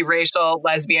multiracial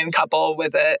lesbian couple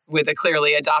with a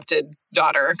clearly adopted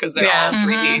daughter because they're all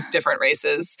three different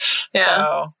races. Yeah.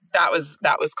 So that was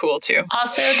cool too.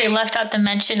 Also, they left out the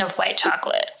mention of white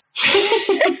chocolate.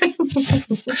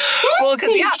 Well,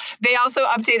 because they also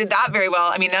updated that very well.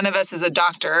 I mean, none of us is a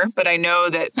doctor, but I know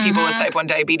that people with type 1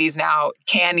 diabetes now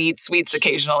can eat sweets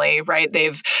occasionally, right?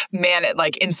 They've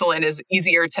insulin is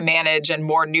easier to manage and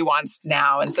more nuanced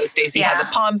now. And so Stacy has a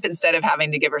pump instead of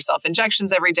having to give herself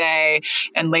injections every day.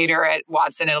 And later at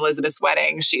Watson and Elizabeth's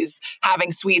wedding, she's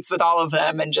having sweets with all of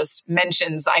them and just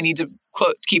mentions, I need to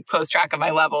keep close track of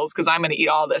my levels because I'm going to eat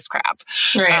all this crap.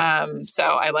 Right. So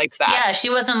I liked that. Yeah, she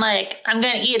wasn't like, I'm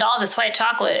going to eat all this white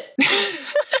chocolate.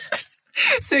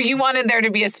 So you wanted there to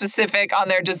be a specific on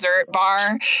their dessert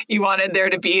bar. You wanted there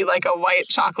to be like a white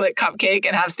chocolate cupcake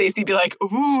and have Stacy be like,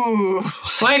 ooh.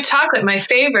 White chocolate, my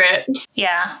favorite.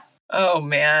 Yeah. Oh,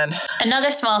 man.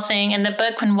 Another small thing in the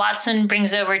book, when Watson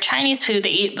brings over Chinese food they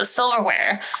eat with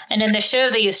silverware, and in the show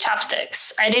they use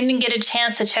chopsticks. I didn't get a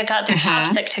chance to check out their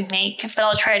chopstick technique, but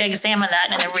I'll try to examine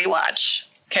that in the rewatch.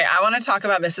 Okay, I want to talk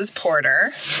about Mrs.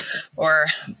 Porter, or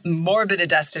Morbid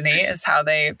Destiny is how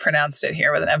they pronounced it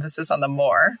here with an emphasis on the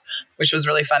more, which was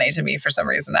really funny to me for some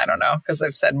reason. I don't know, because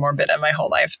I've said Morbida my whole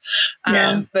life.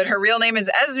 But her real name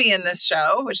is Esme in this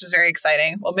show, which is very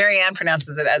exciting. Well, Marianne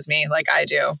pronounces it Esme like I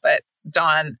do, but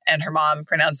Dawn and her mom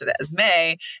pronounce it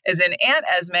Esme, as in Aunt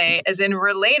Esme, as in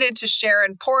related to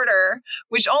Sharon Porter,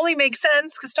 which only makes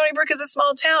sense because Stony Brook is a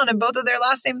small town and both of their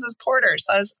last names is Porter.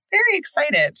 So I was very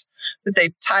excited that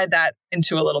they tied that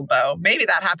into a little bow. Maybe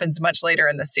that happens much later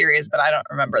in the series, but I don't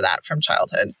remember that from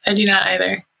childhood. I do not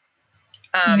either.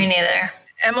 Me neither.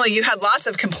 Emily, you had lots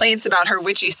of complaints about her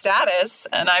witchy status,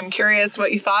 and I'm curious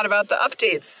what you thought about the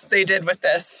updates they did with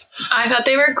this. I thought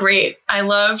they were great. I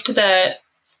loved that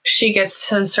she gets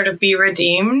to sort of be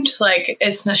redeemed. Like,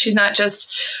 she's not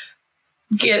just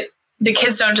the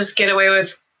kids don't just get away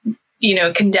with,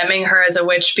 condemning her as a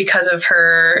witch because of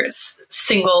her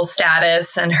single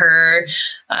status and her,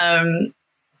 other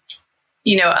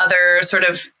sort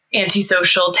of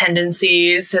antisocial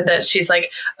tendencies, that she's like,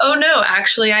 oh no,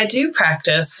 actually I do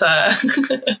practice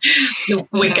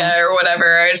Wicca or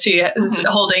whatever. She is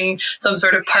holding some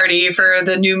sort of party for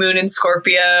the new moon in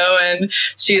Scorpio, and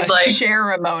she's a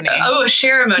ceremony. A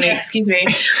ceremony, excuse me.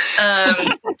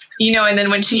 And then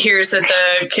when she hears that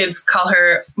the kids call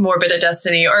her Morbid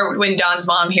Destiny, or when Dawn's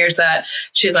mom hears that,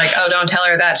 she's like, oh, don't tell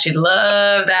her that. She'd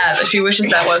love that. She wishes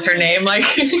that was her name. Like,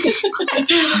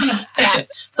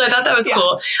 so I thought that was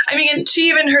cool. I mean, she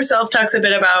even herself talks a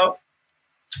bit about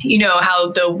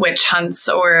how the witch hunts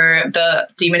or the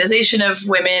demonization of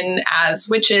women as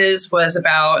witches was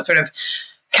about sort of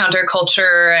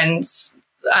counterculture and,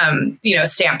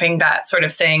 stamping that sort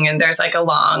of thing. And there's like a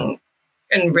long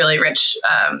and really rich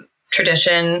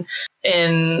tradition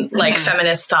in like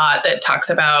feminist thought that talks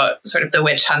about sort of the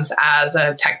witch hunts as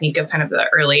a technique of kind of the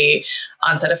early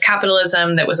onset of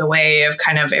capitalism that was a way of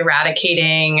kind of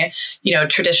eradicating,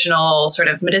 traditional sort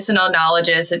of medicinal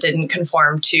knowledges that didn't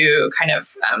conform to kind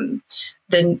of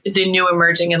the new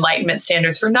emerging Enlightenment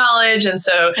standards for knowledge. And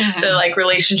so the like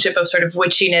relationship of sort of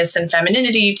witchiness and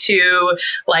femininity to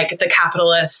like the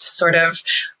capitalist sort of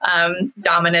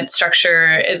dominant structure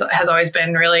has always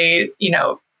been really,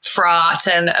 fraught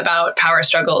and about power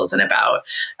struggles and about,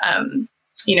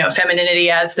 femininity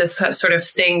as this sort of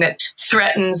thing that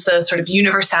threatens the sort of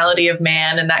universality of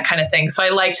man and that kind of thing. So I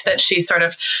liked that she sort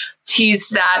of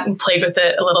teased that and played with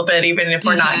it a little bit, even if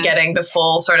we're not getting the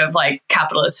full sort of like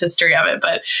capitalist history of it.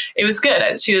 But it was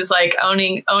good. She was like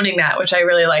owning that, which I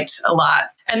really liked a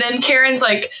lot. And then Karen's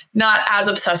like not as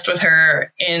obsessed with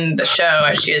her in the show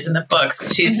as she is in the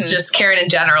books. She's just, Karen in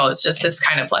general is just this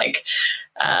kind of like,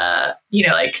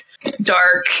 like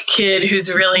dark kid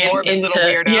who's really into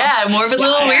morbid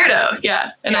little weirdo.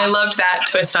 Yeah. And I loved that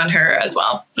twist on her as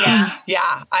well. Yeah.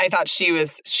 Yeah. I thought she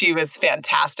was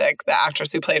fantastic. The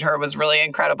actress who played her was really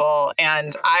incredible.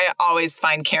 And I always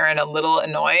find Karen a little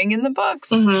annoying in the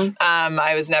books.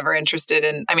 I was never interested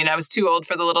in, I was too old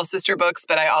for the Little Sister books,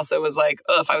 but I also was like,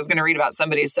 oh, if I was going to read about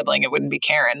somebody's sibling, it wouldn't be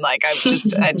Karen. Like I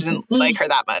didn't like her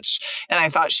that much. And I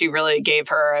thought she really gave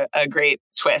her a great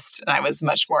twist. And I was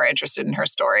much more interested in her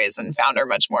stories and found her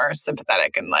much more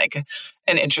sympathetic and like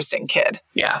an interesting kid.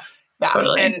 Yeah,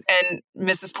 totally. And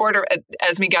Mrs. Porter,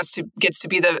 Esme gets to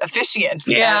be the officiant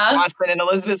at Watson and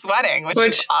Elizabeth's wedding, which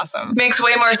is awesome. Makes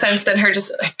way more sense than her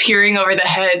just peering over the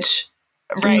hedge.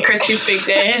 Right. Christie's big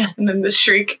day and then the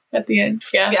shriek at the end.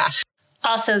 Yeah. Yeah.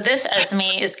 Also, this Esme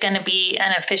is going to be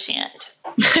an officiant.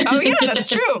 Oh, yeah, that's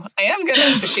true. I am going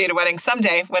to officiate a wedding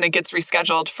someday when it gets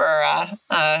rescheduled for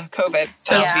COVID.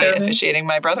 I'll be officiating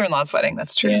my brother-in-law's wedding.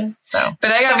 That's true. Yeah. But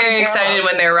I got very excited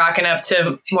when they're rocking up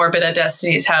to Morbid at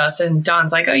Destiny's house and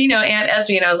Dawn's like, oh, Aunt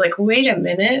Esme. And I was like, wait a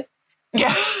minute.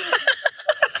 Yeah.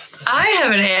 I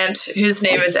have an aunt whose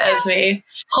name is Esme.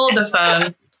 Hold the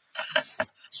phone.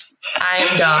 I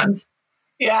am Dawn.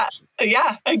 Yeah.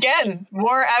 Yeah. Again,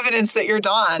 more evidence that you're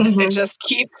Dawn. It just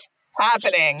keeps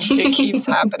happening. It keeps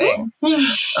happening.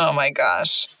 Oh my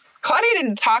gosh. Claudia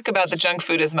didn't talk about the junk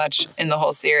food as much in the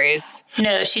whole series.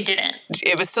 No, she didn't.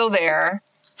 It was still there.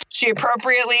 She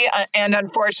appropriately and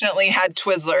unfortunately had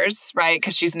Twizzlers, right?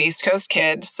 Because she's an East Coast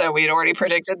kid. So we had already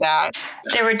predicted that.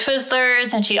 There were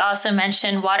Twizzlers, and she also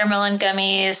mentioned watermelon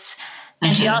gummies.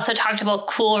 And she also talked about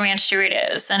Cool Ranch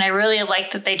Doritos. And I really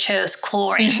liked that they chose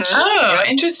Cool Ranch. Oh,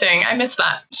 interesting. I missed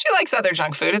that. She likes other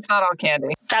junk food. It's not all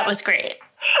candy. That was great.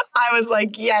 I was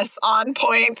like, yes, on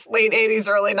point, late 80s,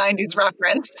 early 90s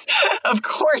reference. Of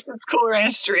course it's Cool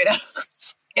Ranch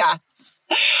Doritos. Yeah.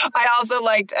 I also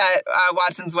liked at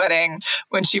Watson's wedding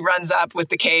when she runs up with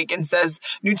the cake and says,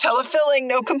 Nutella filling,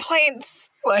 no complaints.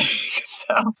 Like,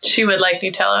 so. She would like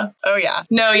Nutella. Oh, yeah.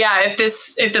 No, yeah.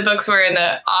 If the books were in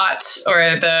the aughts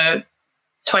or the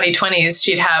 2020s,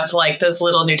 she'd have like those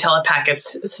little Nutella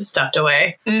packets stuffed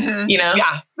away,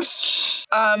 Yeah.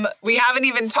 We haven't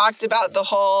even talked about the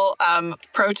whole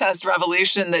protest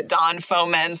revolution that Dawn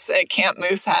foments at Camp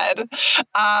Moosehead,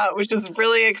 which is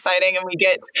really exciting. And we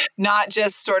get not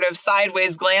just sort of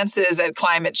sideways glances at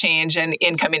climate change and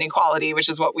income inequality, which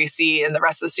is what we see in the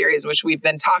rest of the series, which we've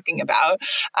been talking about.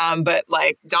 But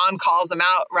like Dawn calls them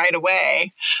out right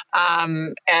away.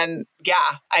 And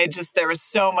yeah, there was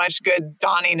so much good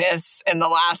Dawniness in the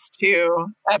last two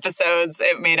episodes.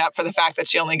 It made up for the fact that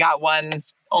she only got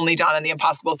only Dawn and the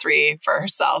Impossible 3 for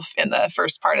herself in the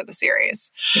first part of the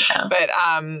series. Yeah. But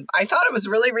I thought it was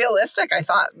really realistic. I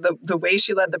thought the way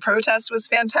she led the protest was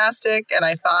fantastic. And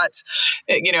I thought,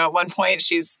 at one point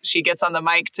she gets on the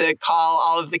mic to call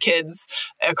all of the kids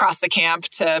across the camp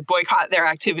to boycott their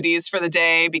activities for the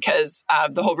day because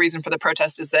the whole reason for the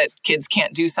protest is that kids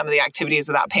can't do some of the activities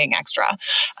without paying extra.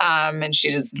 And she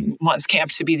just wants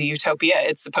camp to be the utopia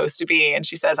it's supposed to be. And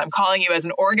she says, I'm calling you as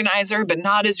an organizer, but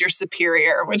not as your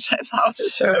superior, which I thought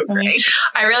was so great.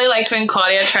 I really liked when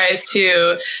Claudia tries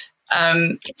to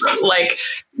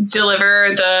deliver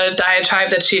the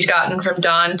diatribe that she'd gotten from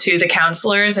Dawn to the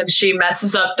counselors, and she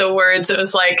messes up the words. It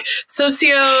was like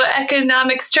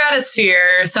socioeconomic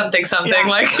stratosphere or something. Yeah.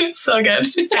 Like, it's so good.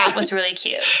 That was really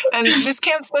cute. And this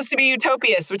camp's supposed to be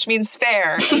utopias, which means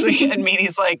fair. And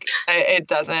Meanie's like, it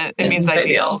doesn't. It means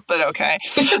ideal, but okay.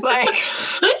 Like...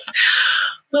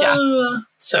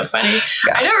 So funny.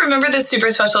 Yeah. I don't remember the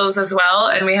super specials as well,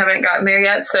 and we haven't gotten there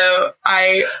yet. So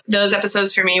those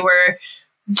episodes for me were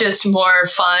just more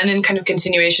fun and kind of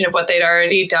continuation of what they'd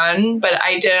already done. But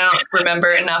I don't remember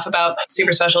enough about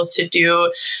super specials to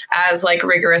do as like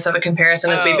rigorous of a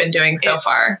comparison as we've been doing so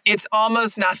far. It's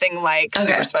almost nothing like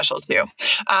super special 2.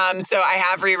 So I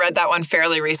have reread that one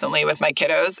fairly recently with my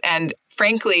kiddos, and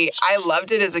frankly, I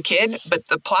loved it as a kid, but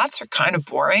the plots are kind of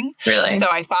boring. Really? So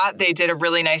I thought they did a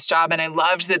really nice job, and I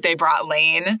loved that they brought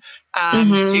Lane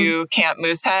to Camp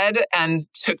Moosehead and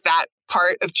took that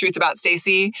part of Truth About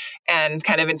Stacey and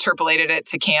kind of interpolated it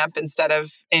to camp instead of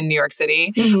in New York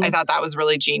City. I thought that was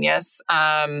really genius.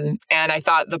 And I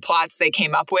thought the plots they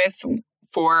came up with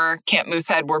for Camp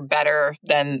Moosehead were better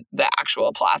than the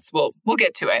actual plots. We'll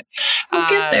get to it. We'll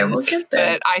get there.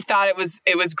 But I thought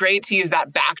it was great to use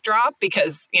that backdrop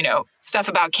because, stuff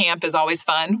about camp is always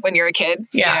fun when you're a kid,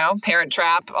 Parent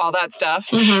Trap, all that stuff.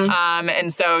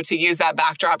 And so to use that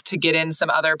backdrop to get in some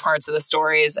other parts of the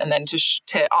stories, and then to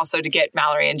also to get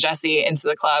Mallory and Jesse into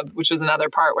the club, which was another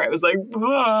part where it was like,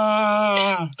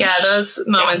 whoa. Yeah, those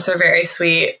moments are very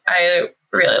sweet. I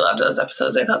really loved those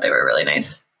episodes. I thought they were really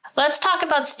nice. Let's talk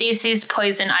about Stacey's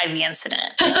poison ivy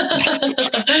incident.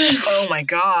 Oh my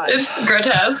God. It's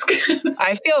grotesque.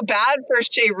 I feel bad for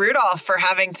Shea Rudolph for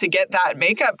having to get that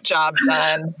makeup job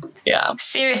done. Yeah.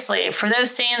 Seriously, for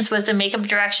those scenes, was the makeup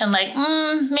direction like,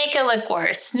 make it look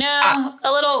worse? No,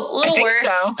 a little worse.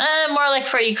 So. More like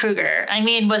Freddy Krueger. I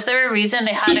mean, was there a reason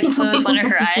they had to close one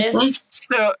of her eyes?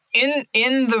 So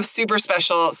in the super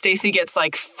special, Stacey gets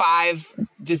like 5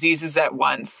 diseases at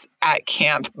once at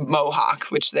Camp Mohawk,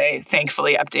 which they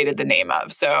thankfully updated the name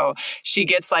of. So she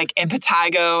gets like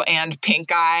impetigo and pink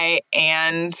eye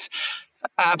and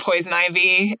poison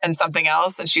ivy and something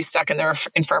else. And she's stuck in the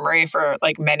infirmary for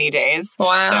like many days.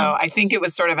 Wow. So I think it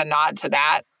was sort of a nod to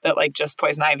that like just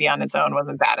poison ivy on its own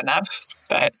wasn't bad enough.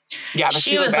 But yeah, but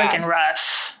she was looking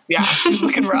rough. Yeah, she's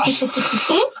looking rough.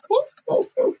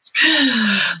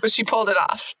 But she pulled it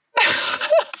off.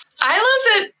 I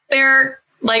love that they're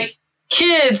like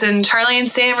kids and Charlie and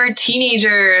Sam are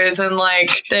teenagers and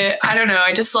like I don't know.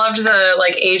 I just loved the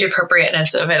like age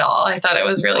appropriateness of it all. I thought it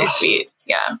was really sweet.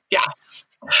 Yeah. Yeah.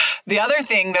 The other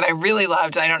thing that I really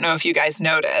loved, I don't know if you guys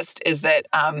noticed, is that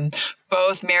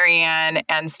both Marianne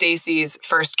and Stacey's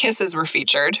first kisses were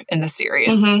featured in the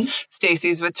series.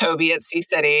 Stacey's with Toby at Sea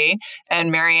City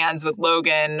and Marianne's with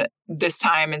Logan this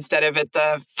time instead of at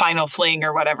the final fling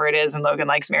or whatever it is, and Logan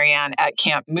likes Marianne at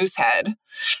Camp Moosehead.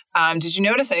 Did you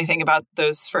notice anything about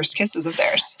those first kisses of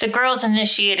theirs? The girls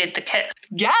initiated the kiss.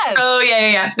 Yes. Oh,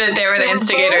 yeah. They were the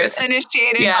instigators. Both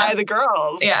initiated by the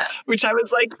girls. Yeah. Which I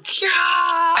was like, yeah.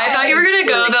 I thought you were going to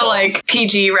go the like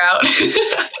PG route.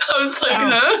 I was like,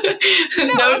 huh?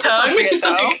 No tongue?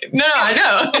 Like, no, I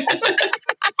know.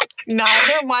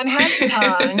 Neither one had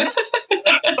tongue,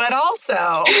 but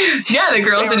also, the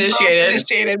girls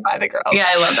initiated by the girls. Yeah,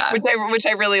 I love that, which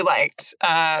I really liked.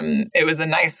 It was a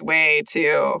nice way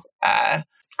to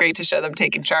great to show them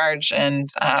taking charge,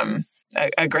 and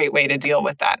a great way to deal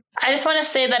with that. I just want to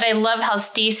say that I love how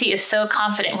Stacey is so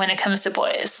confident when it comes to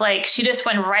boys. Like, she just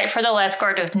went right for the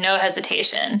lifeguard with no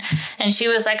hesitation, and she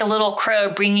was like a little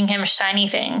crow bringing him shiny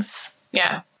things.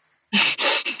 Yeah.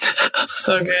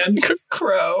 So good.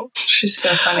 Crow. She's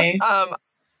so funny.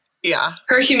 Yeah.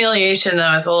 Her humiliation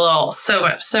though is a little so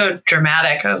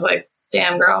dramatic. I was like,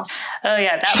 damn girl. Oh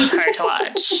yeah, that was hard to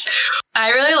watch.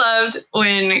 I really loved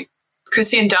when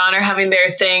Christy and Dawn are having their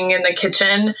thing in the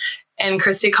kitchen and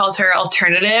Christy calls her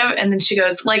alternative and then she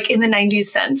goes, like in the 90s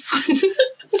sense.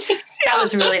 That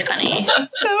was really funny. That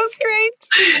was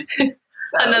great.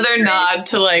 Another nod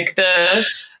to like the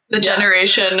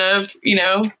generation of,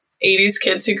 80s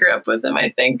kids who grew up with them, I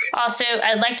think. Also,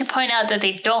 I'd like to point out that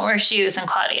they don't wear shoes in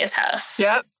Claudia's house.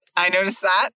 Yep, I noticed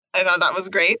that. I thought that was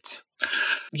great.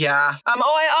 Yeah.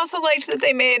 I also liked that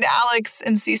they made Alex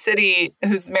in Sea City,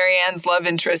 who's Marianne's love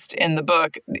interest in the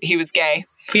book, he was gay.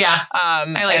 Yeah,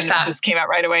 I liked that. It just came out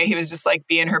right away. He was just like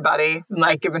being her buddy and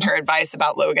like giving her advice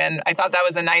about Logan. I thought that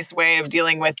was a nice way of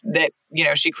dealing with that.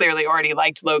 She clearly already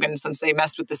liked Logan since they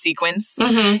messed with the sequence.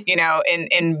 In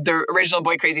the original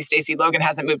Boy Crazy Stacey, Logan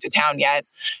hasn't moved to town yet.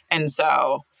 And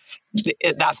so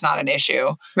that's not an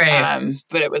issue. Right.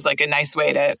 But it was like a nice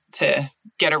way to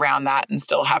get around that and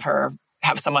still have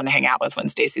someone to hang out with when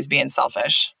Stacey's being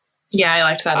selfish. Yeah, I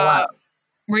liked that a lot.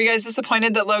 Were you guys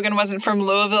disappointed that Logan wasn't from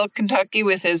Louisville, Kentucky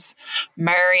with his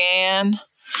Marianne?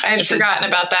 I had forgotten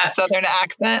about that Southern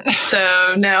accent.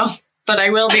 So no, but I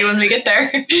will be when we get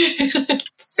there.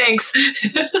 Thanks.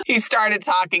 He started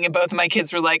talking and both of my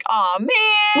kids were like, "Aw, man."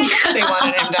 They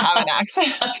wanted him to have an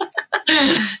accent.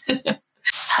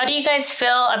 How do you guys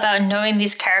feel about knowing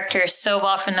these characters so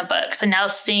well from the books and now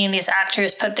seeing these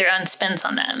actors put their own spins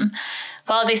on them?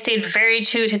 While they stayed very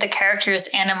true to the characters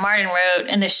Anna Martin wrote,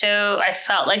 in the show, I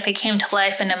felt like they came to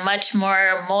life in a much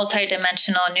more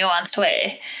multi-dimensional, nuanced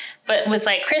way. But with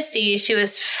like Christy, she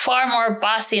was far more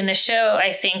bossy in the show,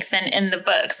 I think, than in the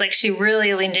books. Like she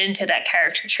really leaned into that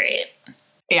character trait.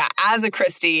 Yeah, as a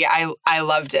Christy, I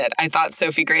loved it. I thought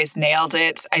Sophie Grace nailed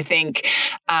it. I think,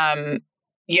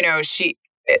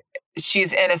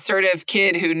 she's an assertive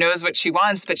kid who knows what she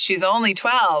wants, but she's only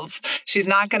 12. She's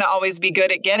not going to always be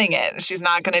good at getting it. She's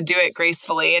not going to do it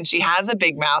gracefully. And she has a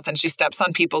big mouth and she steps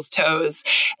on people's toes.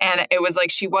 And it was like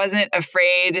she wasn't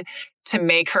afraid to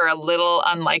make her a little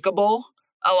unlikable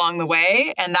along the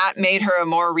way. And that made her a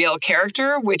more real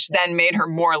character, which then made her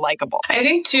more likable. I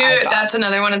think, too, that's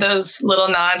another one of those little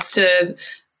nods to,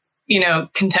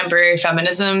 contemporary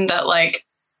feminism that, like,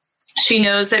 she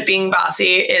knows that being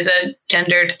bossy is a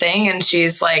gendered thing and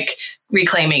she's like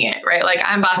reclaiming it, right? Like,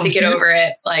 I'm bossy, get over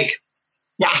it. Like,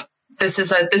 yeah, this is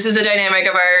the dynamic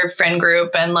of our friend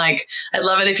group. And like, I'd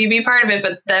love it if you be part of it,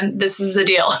 but then this is the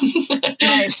deal.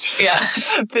 Right. Yeah.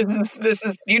 This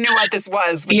is, you knew what this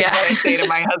was, which is what I say to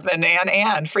my husband and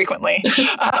Anne frequently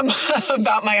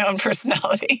about my own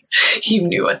personality. You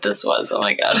knew what this was. Oh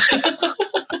my God.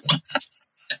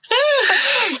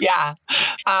 Yeah.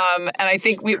 And I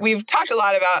think we've talked a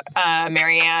lot about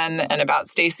Marianne and about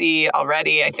Stacey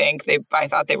already. I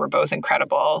thought they were both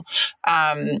incredible.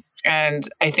 And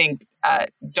I think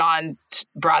Dawn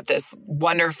brought this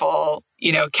wonderful,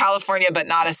 California, but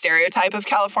not a stereotype of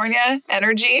California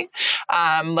energy.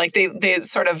 Like they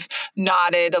sort of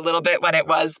nodded a little bit when it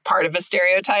was part of a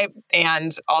stereotype.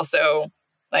 And also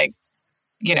like,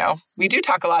 we do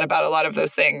talk a lot about a lot of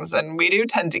those things, and we do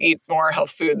tend to eat more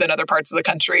health food than other parts of the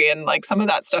country. And like some of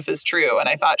that stuff is true. And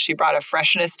I thought she brought a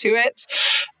freshness to it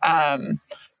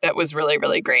that was really,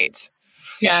 really great.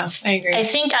 Yeah, I agree. I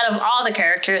think out of all the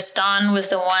characters, Dawn was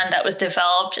the one that was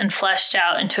developed and fleshed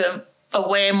out into a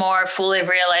way more fully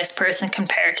realized person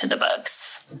compared to the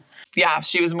books. Yeah,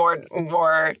 she was more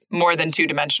than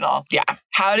two-dimensional. Yeah.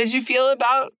 How did you feel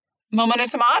about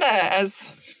Momona Tamada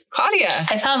as Claudia?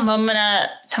 I thought Momona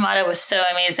Tamada was so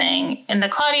amazing. In the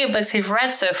Claudia books we've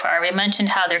read so far, we mentioned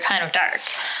how they're kind of dark.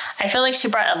 I feel like she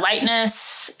brought a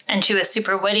lightness, and she was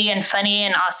super witty and funny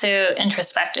and also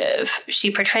introspective.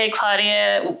 She portrayed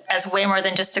Claudia as way more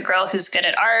than just a girl who's good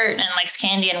at art and likes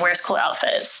candy and wears cool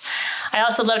outfits. I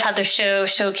also loved how the show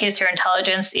showcased her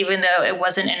intelligence, even though it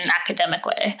wasn't in an academic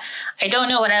way. I don't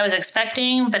know what I was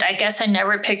expecting, but I guess I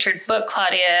never pictured book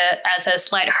Claudia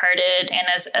as lighthearted and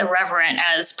as irreverent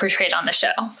as portrayed on the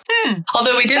show.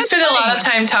 Although we did spend a lot of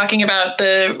time talking about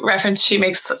the reference she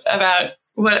makes about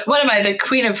what am I, the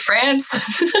Queen of France?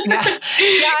 Yeah.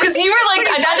 Because you were like,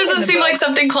 that doesn't seem like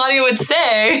something Claudia would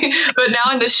say. But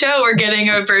now in the show, we're getting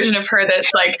a version of her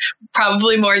that's like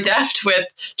probably more deft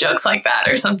with jokes like that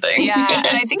or something. Yeah,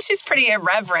 and I think she's pretty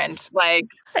irreverent. Like,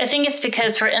 I think it's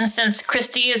because, for instance,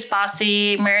 Christy is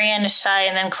bossy, Marianne is shy,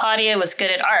 and then Claudia was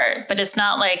good at art. But it's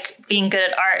not like being good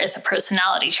at art is a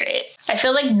personality trait. I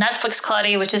feel like Netflix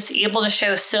Claudia was just able to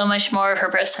show so much more of her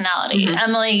personality. Mm-hmm.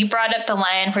 Emily, you brought up the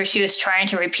line where she was trying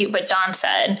to repeat what Dawn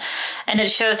said, and it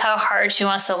shows how hard she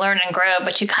wants to learn and grow,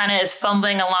 but she kind of is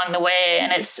fumbling along the way,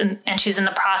 and she's in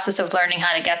the process of learning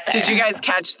how to get there. Did you guys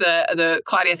catch the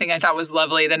Claudia thing? I thought was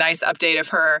lovely. The nice update of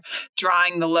her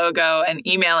drawing the logo and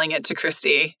emailing it to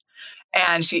Christy.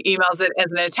 And she emails it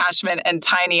as an attachment, and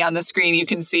tiny on the screen, you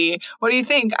can see, what do you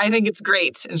think? I think it's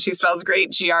great. And she spells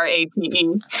great, Grate.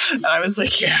 And I was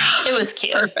like, yeah. It was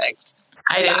cute. Perfect.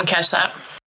 I didn't catch that.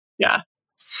 Yeah.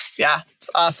 Yeah. It's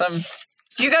awesome.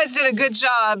 You guys did a good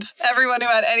job. Everyone who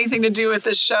had anything to do with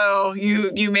this show,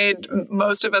 you made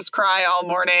most of us cry all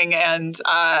morning. And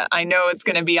I know it's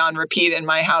going to be on repeat in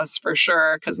my house for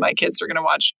sure, because my kids are going to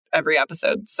watch every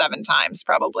episode 7 times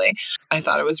probably. I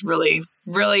thought it was really,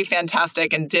 really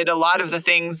fantastic and did a lot of the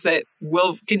things that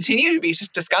we'll continue to be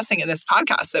discussing in this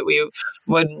podcast that we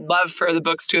would love for the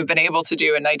books to have been able to do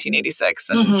in 1986.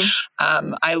 And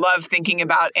I love thinking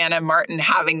about Anna Martin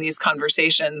having these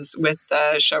conversations with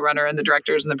the showrunner and the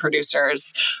directors and the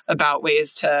producers about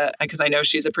ways to, because I know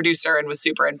she's a producer and was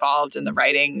super involved in the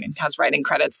writing and has writing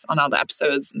credits on all the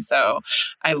episodes. And so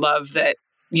I love that,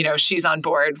 she's on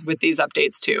board with these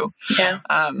updates too. Yeah.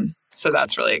 So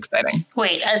that's really exciting.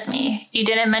 Wait, Esme, you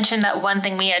didn't mention that one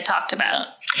thing we had talked about.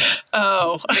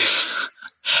 Oh,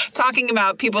 talking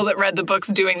about people that read the books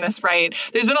doing this right.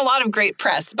 There's been a lot of great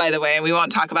press, by the way, and we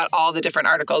won't talk about all the different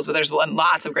articles, but there's been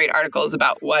lots of great articles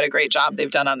about what a great job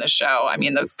they've done on this show. I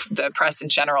mean, the press in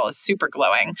general is super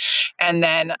glowing. And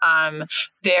then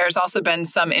there's also been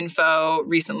some info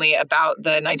recently about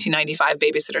the 1995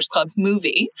 Babysitters Club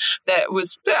movie that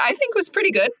I think was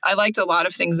pretty good. I liked a lot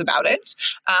of things about it.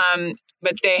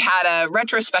 But they had a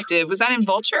retrospective. Was that in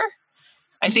Vulture?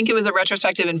 I think it was a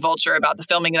retrospective in Vulture about the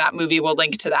filming of that movie. We'll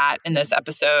link to that in this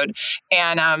episode.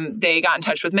 And they got in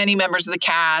touch with many members of the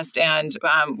cast and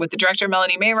with the director,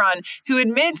 Melanie Mayron, who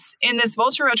admits in this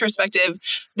Vulture retrospective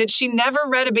that she never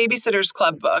read a Babysitter's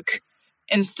Club book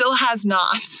and still has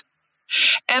not.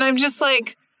 And I'm just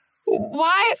like,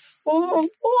 why?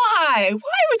 Why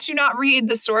would you not read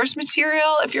the source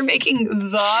material if you're making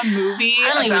the movie?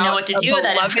 I don't even know what to do with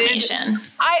that information.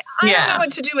 I don't know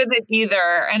what to do with it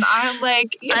either. And I'm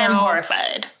like, I'm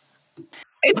horrified.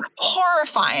 It's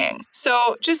horrifying.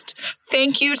 So just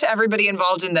thank you to everybody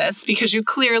involved in this, because you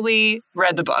clearly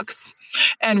read the books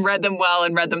and read them well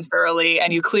and read them thoroughly.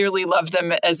 And you clearly loved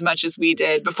them as much as we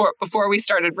did before we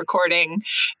started recording.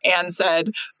 And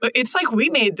said, it's like we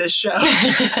made this show,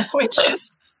 which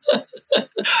is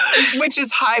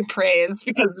high praise,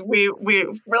 because we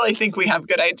really think we have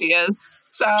good ideas.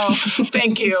 So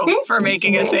thank you for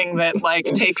making a thing that like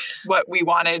takes what we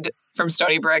wanted from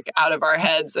Stony Brook out of our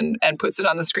heads and puts it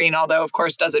on the screen, although of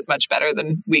course does it much better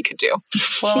than we could do.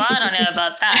 Well, I don't know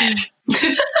about that.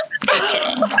 Just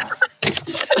kidding.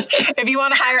 If you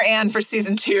want to hire Anne for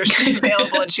season 2, she's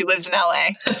available and she lives in LA.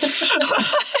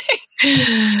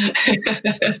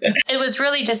 It was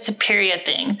really just a period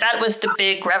thing. That was the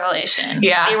big revelation.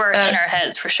 Yeah. They were in our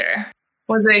heads for sure.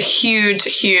 Was a huge,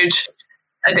 huge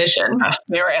addition.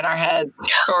 They were in our heads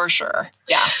for sure.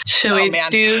 Yeah. Should we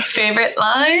do favorite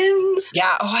lines?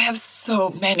 Yeah. Oh, I have so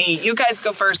many. You guys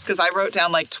go first, because I wrote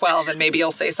down like 12 and maybe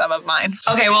you'll say some of mine.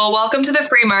 Okay. Well, Welcome to the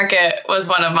Free Market was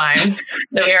one of mine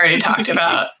that we already talked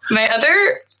about.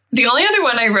 The only other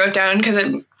one I wrote down because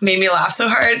it made me laugh so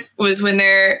hard was when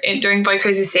during Boy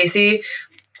Crazy Stacy,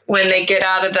 when they get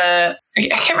out of I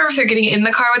can't remember if they're getting in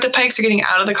the car with the Pikes or getting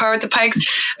out of the car with the Pikes,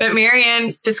 but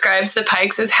Marianne describes the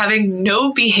Pikes as having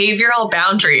no behavioral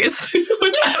boundaries,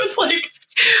 which I was like,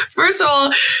 first of all,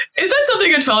 is that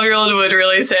something a 12-year-old would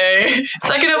really say?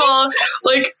 Second of all,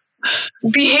 like,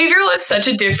 behavioral is such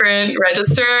a different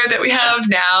register that we have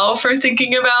now for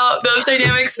thinking about those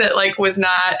dynamics that like was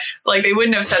not, like they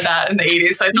wouldn't have said that in the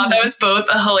 80s. So I thought that was both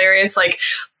a hilarious like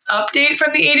update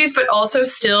from the 80s, but also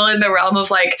still in the realm of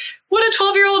like, would a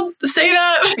 12-year-old say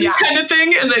that kind of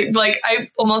thing? And I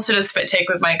almost did a spit take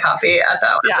with my coffee at that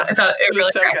one. Yeah, I thought it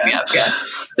really cracked me up. Yeah,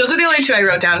 those are the only two I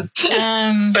wrote down.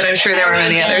 But I'm sure there were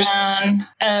many others.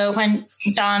 When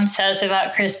Dawn says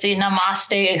about Christy,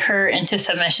 namaste her into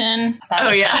submission. I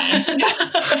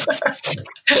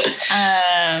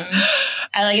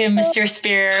like it. Mr.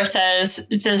 Spear says,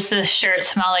 "Does this shirt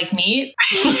smell like meat?"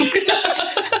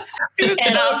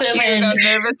 And also when how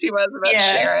nervous he was about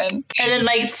Sharon. And then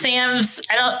like Sam's,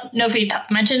 I don't know if we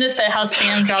mentioned this, but how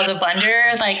Sam draws a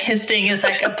blender, like his thing is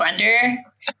like a blender,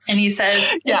 and he says,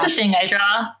 "It's a thing I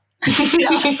draw."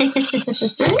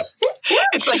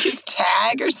 It's like his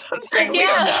tag or something. We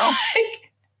don't know.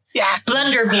 Yeah.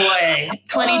 Blender Boy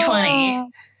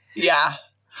 2020. Yeah.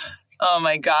 Oh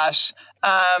my gosh.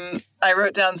 I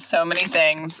wrote down so many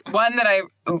things. One that I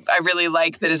really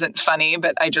like that isn't funny,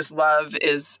 but I just love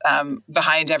is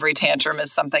behind every tantrum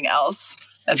is something else.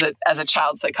 As a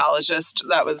child psychologist,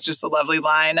 that was just a lovely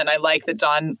line. And I like that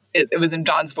Dawn, it was in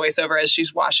Dawn's voiceover as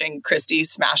she's watching Christy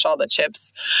smash all the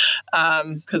chips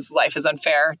because life is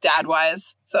unfair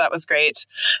dad-wise. So that was great.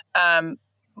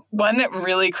 One that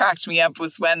really cracked me up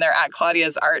was when they're at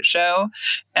Claudia's art show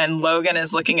and Logan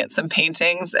is looking at some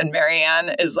paintings and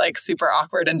Marianne is like super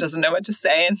awkward and doesn't know what to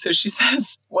say. And so she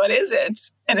says, "What is it?"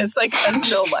 And it's like a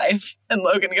still life. And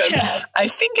Logan goes, "I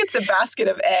think it's a basket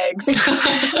of eggs."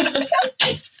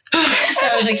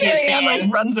 That was a cute scene.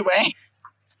 Like runs away.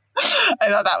 I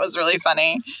thought that was really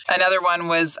funny. Another one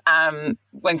was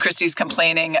when Christy's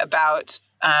complaining about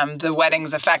the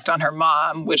wedding's effect on her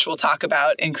mom, which we'll talk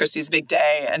about in Christy's Big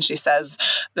Day. And she says,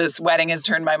 "This wedding has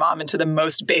turned my mom into the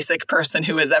most basic person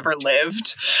who has ever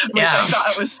lived," which I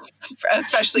thought was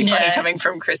especially funny coming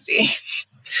from Christy.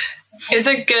 It's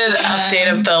a good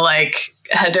update of the like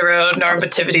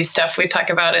heteronormativity stuff we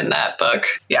talk about in that book.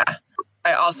 Yeah.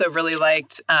 I also really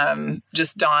liked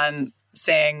just Dawn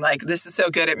saying like, "This is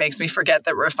so good, it makes me forget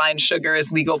that refined sugar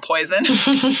is legal poison."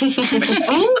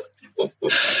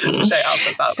 Which I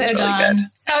also thought was really good.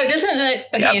 Oh, doesn't it?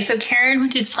 Okay, so Karen,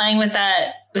 when she's playing with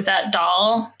that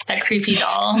doll, that creepy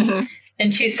doll,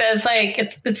 and she says like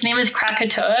its name is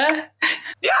Krakatoa.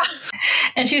 Yeah.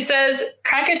 And she says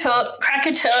Krakatoa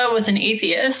was an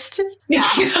atheist. Yeah.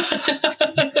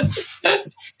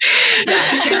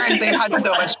 Karen, they had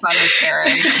so much fun with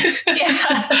Karen.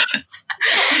 Yeah.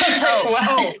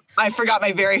 I forgot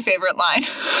my very favorite line.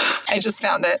 I just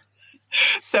found it.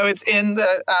 So it's in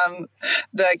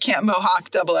the Camp Mohawk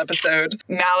double episode.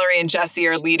 Mallory and Jesse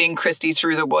are leading Christy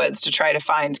through the woods to try to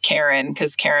find Karen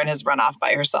because Karen has run off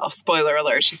by herself. Spoiler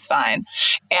alert, she's fine.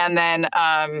 And then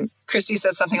Christy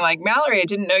says something like, Mallory, I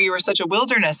didn't know you were such a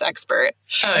wilderness expert.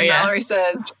 Oh, and yeah. Mallory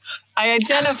says, I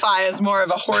identify as more of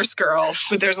a horse girl,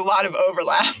 but there's a lot of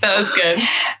overlap. That was good.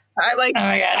 I like. Oh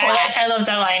my god, I love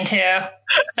that line too.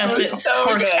 That's it. So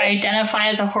Horse. good. I identify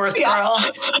as a horse girl.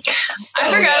 I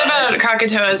forgot about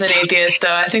Krakatoa as an atheist,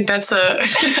 though. I think that's the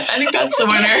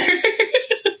winner.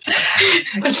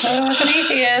 Krakatoa was an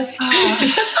atheist.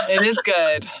 It is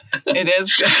good. It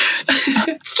is good.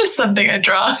 It's just something I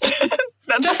draw.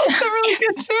 That's also really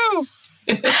good too.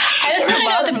 I just want to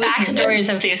know the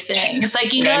backstories of these things.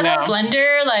 Like, you know, that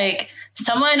blender, like,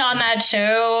 someone on that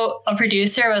show, a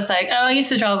producer, was like, oh, I used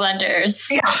to draw blenders.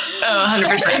 Yeah. Oh,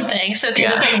 100%. Something. So they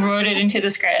just like wrote it into the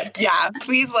script. Yeah.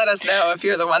 Please let us know if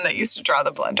you're the one that used to draw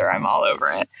the blender. I'm all over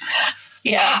it.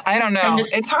 Yeah. I don't know.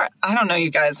 It's hard. I don't know,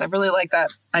 you guys. I really like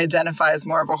that. I identify as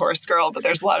more of a horse girl, but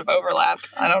there's a lot of overlap.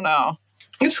 I don't know.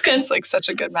 It's good. It's like such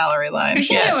a good Mallory line.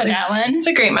 Yeah, with that one. It's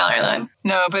a great Mallory line.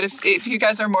 No, but if you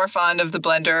guys are more fond of the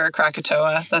blender or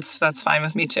Krakatoa, that's fine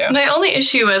with me too. My only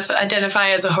issue with identify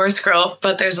as a horse girl,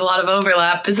 but there's a lot of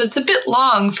overlap, is it's a bit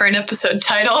long for an episode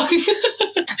title.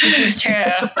 This is true.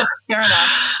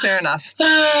 Fair enough.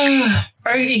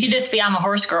 Or you could just be I'm a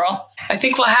horse girl. I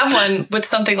think we'll have one with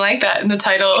something like that in the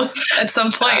title at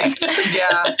some point.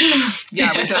 Yeah,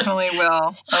 we definitely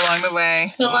will along the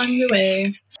way. Along the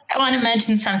way. I want to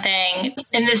mention something.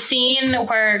 In the scene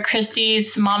where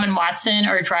Christy's mom and Watson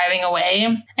are driving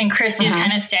away, and Christy's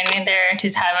kind of standing there and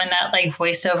she's having that like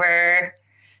voiceover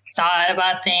thought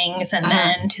about things, and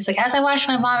then she's like, as I watch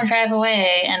my mom drive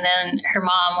away, and then her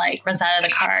mom like runs out of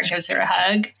the car and gives her a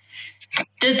hug.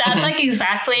 That's like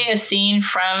exactly a scene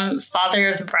from Father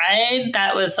of the Bride.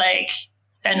 That was like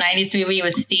that 90s movie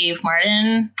with Steve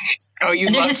Martin. Oh, you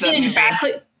And love there's a that scene movie.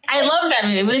 exactly. I love that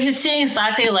movie, but there's a scene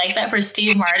exactly like that where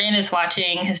Steve Martin is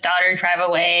watching his daughter drive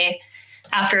away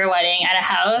after a wedding at a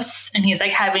house, and he's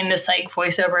like having this like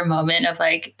voiceover moment of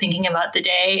like thinking about the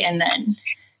day, and then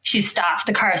she stops,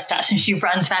 the car stops, and she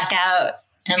runs back out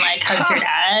and like hugs her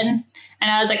dad. And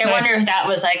I was like, I wonder if that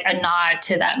was like a nod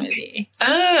to that movie. Oh,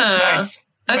 Nice.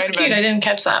 that's Might have cute. been. I didn't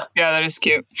catch that. Yeah, that is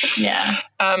cute. Yeah.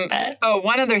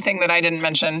 One other thing that I didn't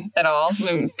mention at all,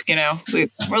 you know,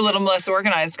 we're a little less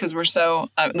organized because we're so,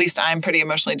 at least I'm pretty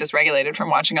emotionally dysregulated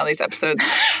from watching all these episodes.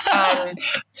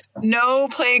 No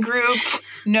play group,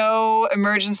 no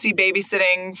emergency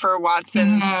babysitting for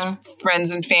Watson's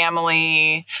friends and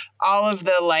family. All of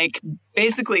the, like,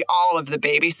 basically all of the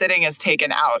babysitting is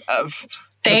taken out of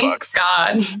the Thank books.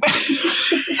 God.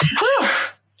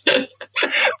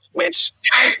 Which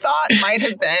I thought might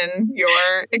have been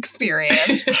your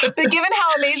experience. But given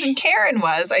how amazing Karen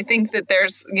was, I think that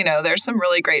there's some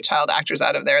really great child actors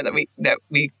out of there that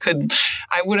we could.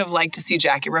 I would have liked to see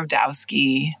Jackie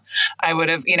Rodowski. I would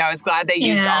have, I was glad they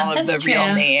used all of the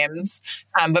real names.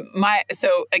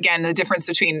 So again, the difference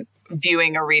between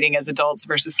viewing or reading as adults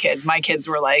versus kids, my kids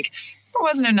were like, there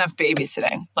wasn't enough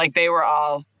babysitting. Like they were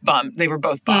all bummed. They were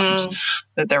both bummed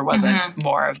that there wasn't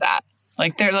more of that.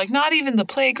 Like, they're like, not even the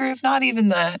play group, not even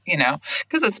the,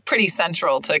 because it's pretty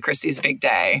central to Christy's big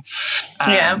day.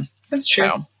 Yeah, that's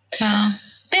true. So,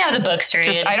 they have the books to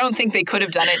read. I don't think they could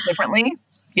have done it differently.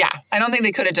 Yeah, I don't think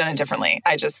they could have done it differently.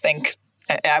 I just think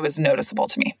it was noticeable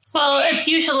to me. Well, it's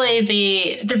usually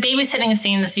the babysitting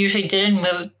scenes usually didn't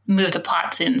move the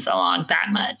plot scenes along that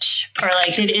much. Or,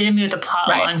 like, it didn't move the plot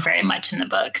along very much in the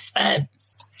books, but...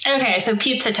 Okay, so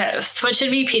pizza toast. What should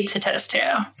we pizza toast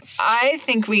to? I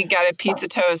think we got a pizza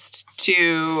toast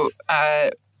to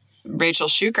Rachel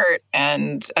Shukert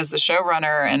and as the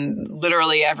showrunner and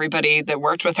literally everybody that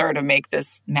worked with her to make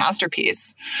this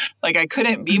masterpiece. Like, I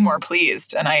couldn't be more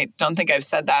pleased. And I don't think I've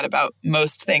said that about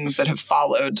most things that have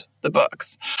followed the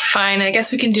books. Fine, I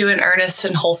guess we can do an earnest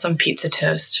and wholesome pizza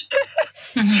toast.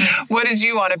 What did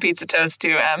you want a pizza toast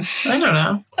to, Em? I don't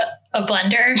know. A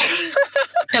blender?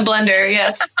 A blender,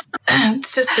 yes.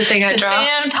 It's just a thing I To draw.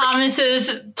 Sam Thomas's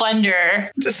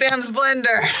blender. To Sam's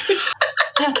blender.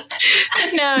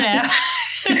 No.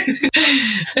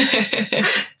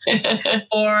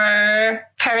 Or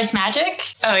Paris Magic?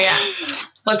 Oh, yeah.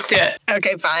 Let's do it.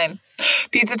 Okay, fine.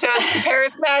 Pizza toast to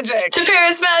Paris Magic. To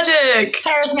Paris Magic!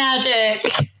 Paris Magic.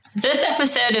 This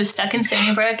episode of Stuck in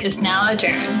Stony Brook is now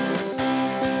adjourned.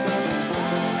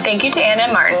 Thank you to Anna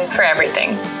and Martin for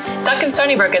everything. Stuck in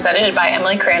Stony Brook is edited by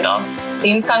Emily Crandall.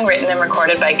 Theme song written and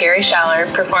recorded by Gary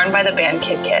Schaller, performed by the band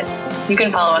Kid Kid. You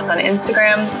can follow us on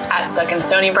Instagram at Stuck in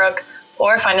Stony Brook,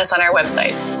 or find us on our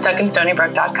website,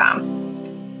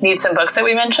 stuckinstonybrook.com. Need some books that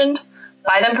we mentioned?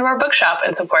 Buy them from our bookshop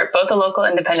and support both a local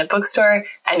independent bookstore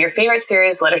and your favorite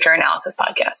series literature analysis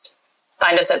podcast.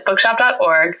 Find us at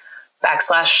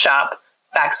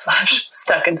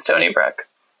bookshop.org/shop/Stuck-in-Stony-Brook.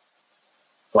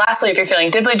 Lastly, if you're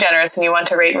feeling dibbly generous and you want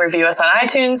to rate and review us on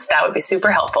iTunes, that would be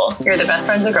super helpful. You're the best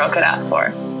friends a girl could ask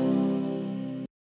for.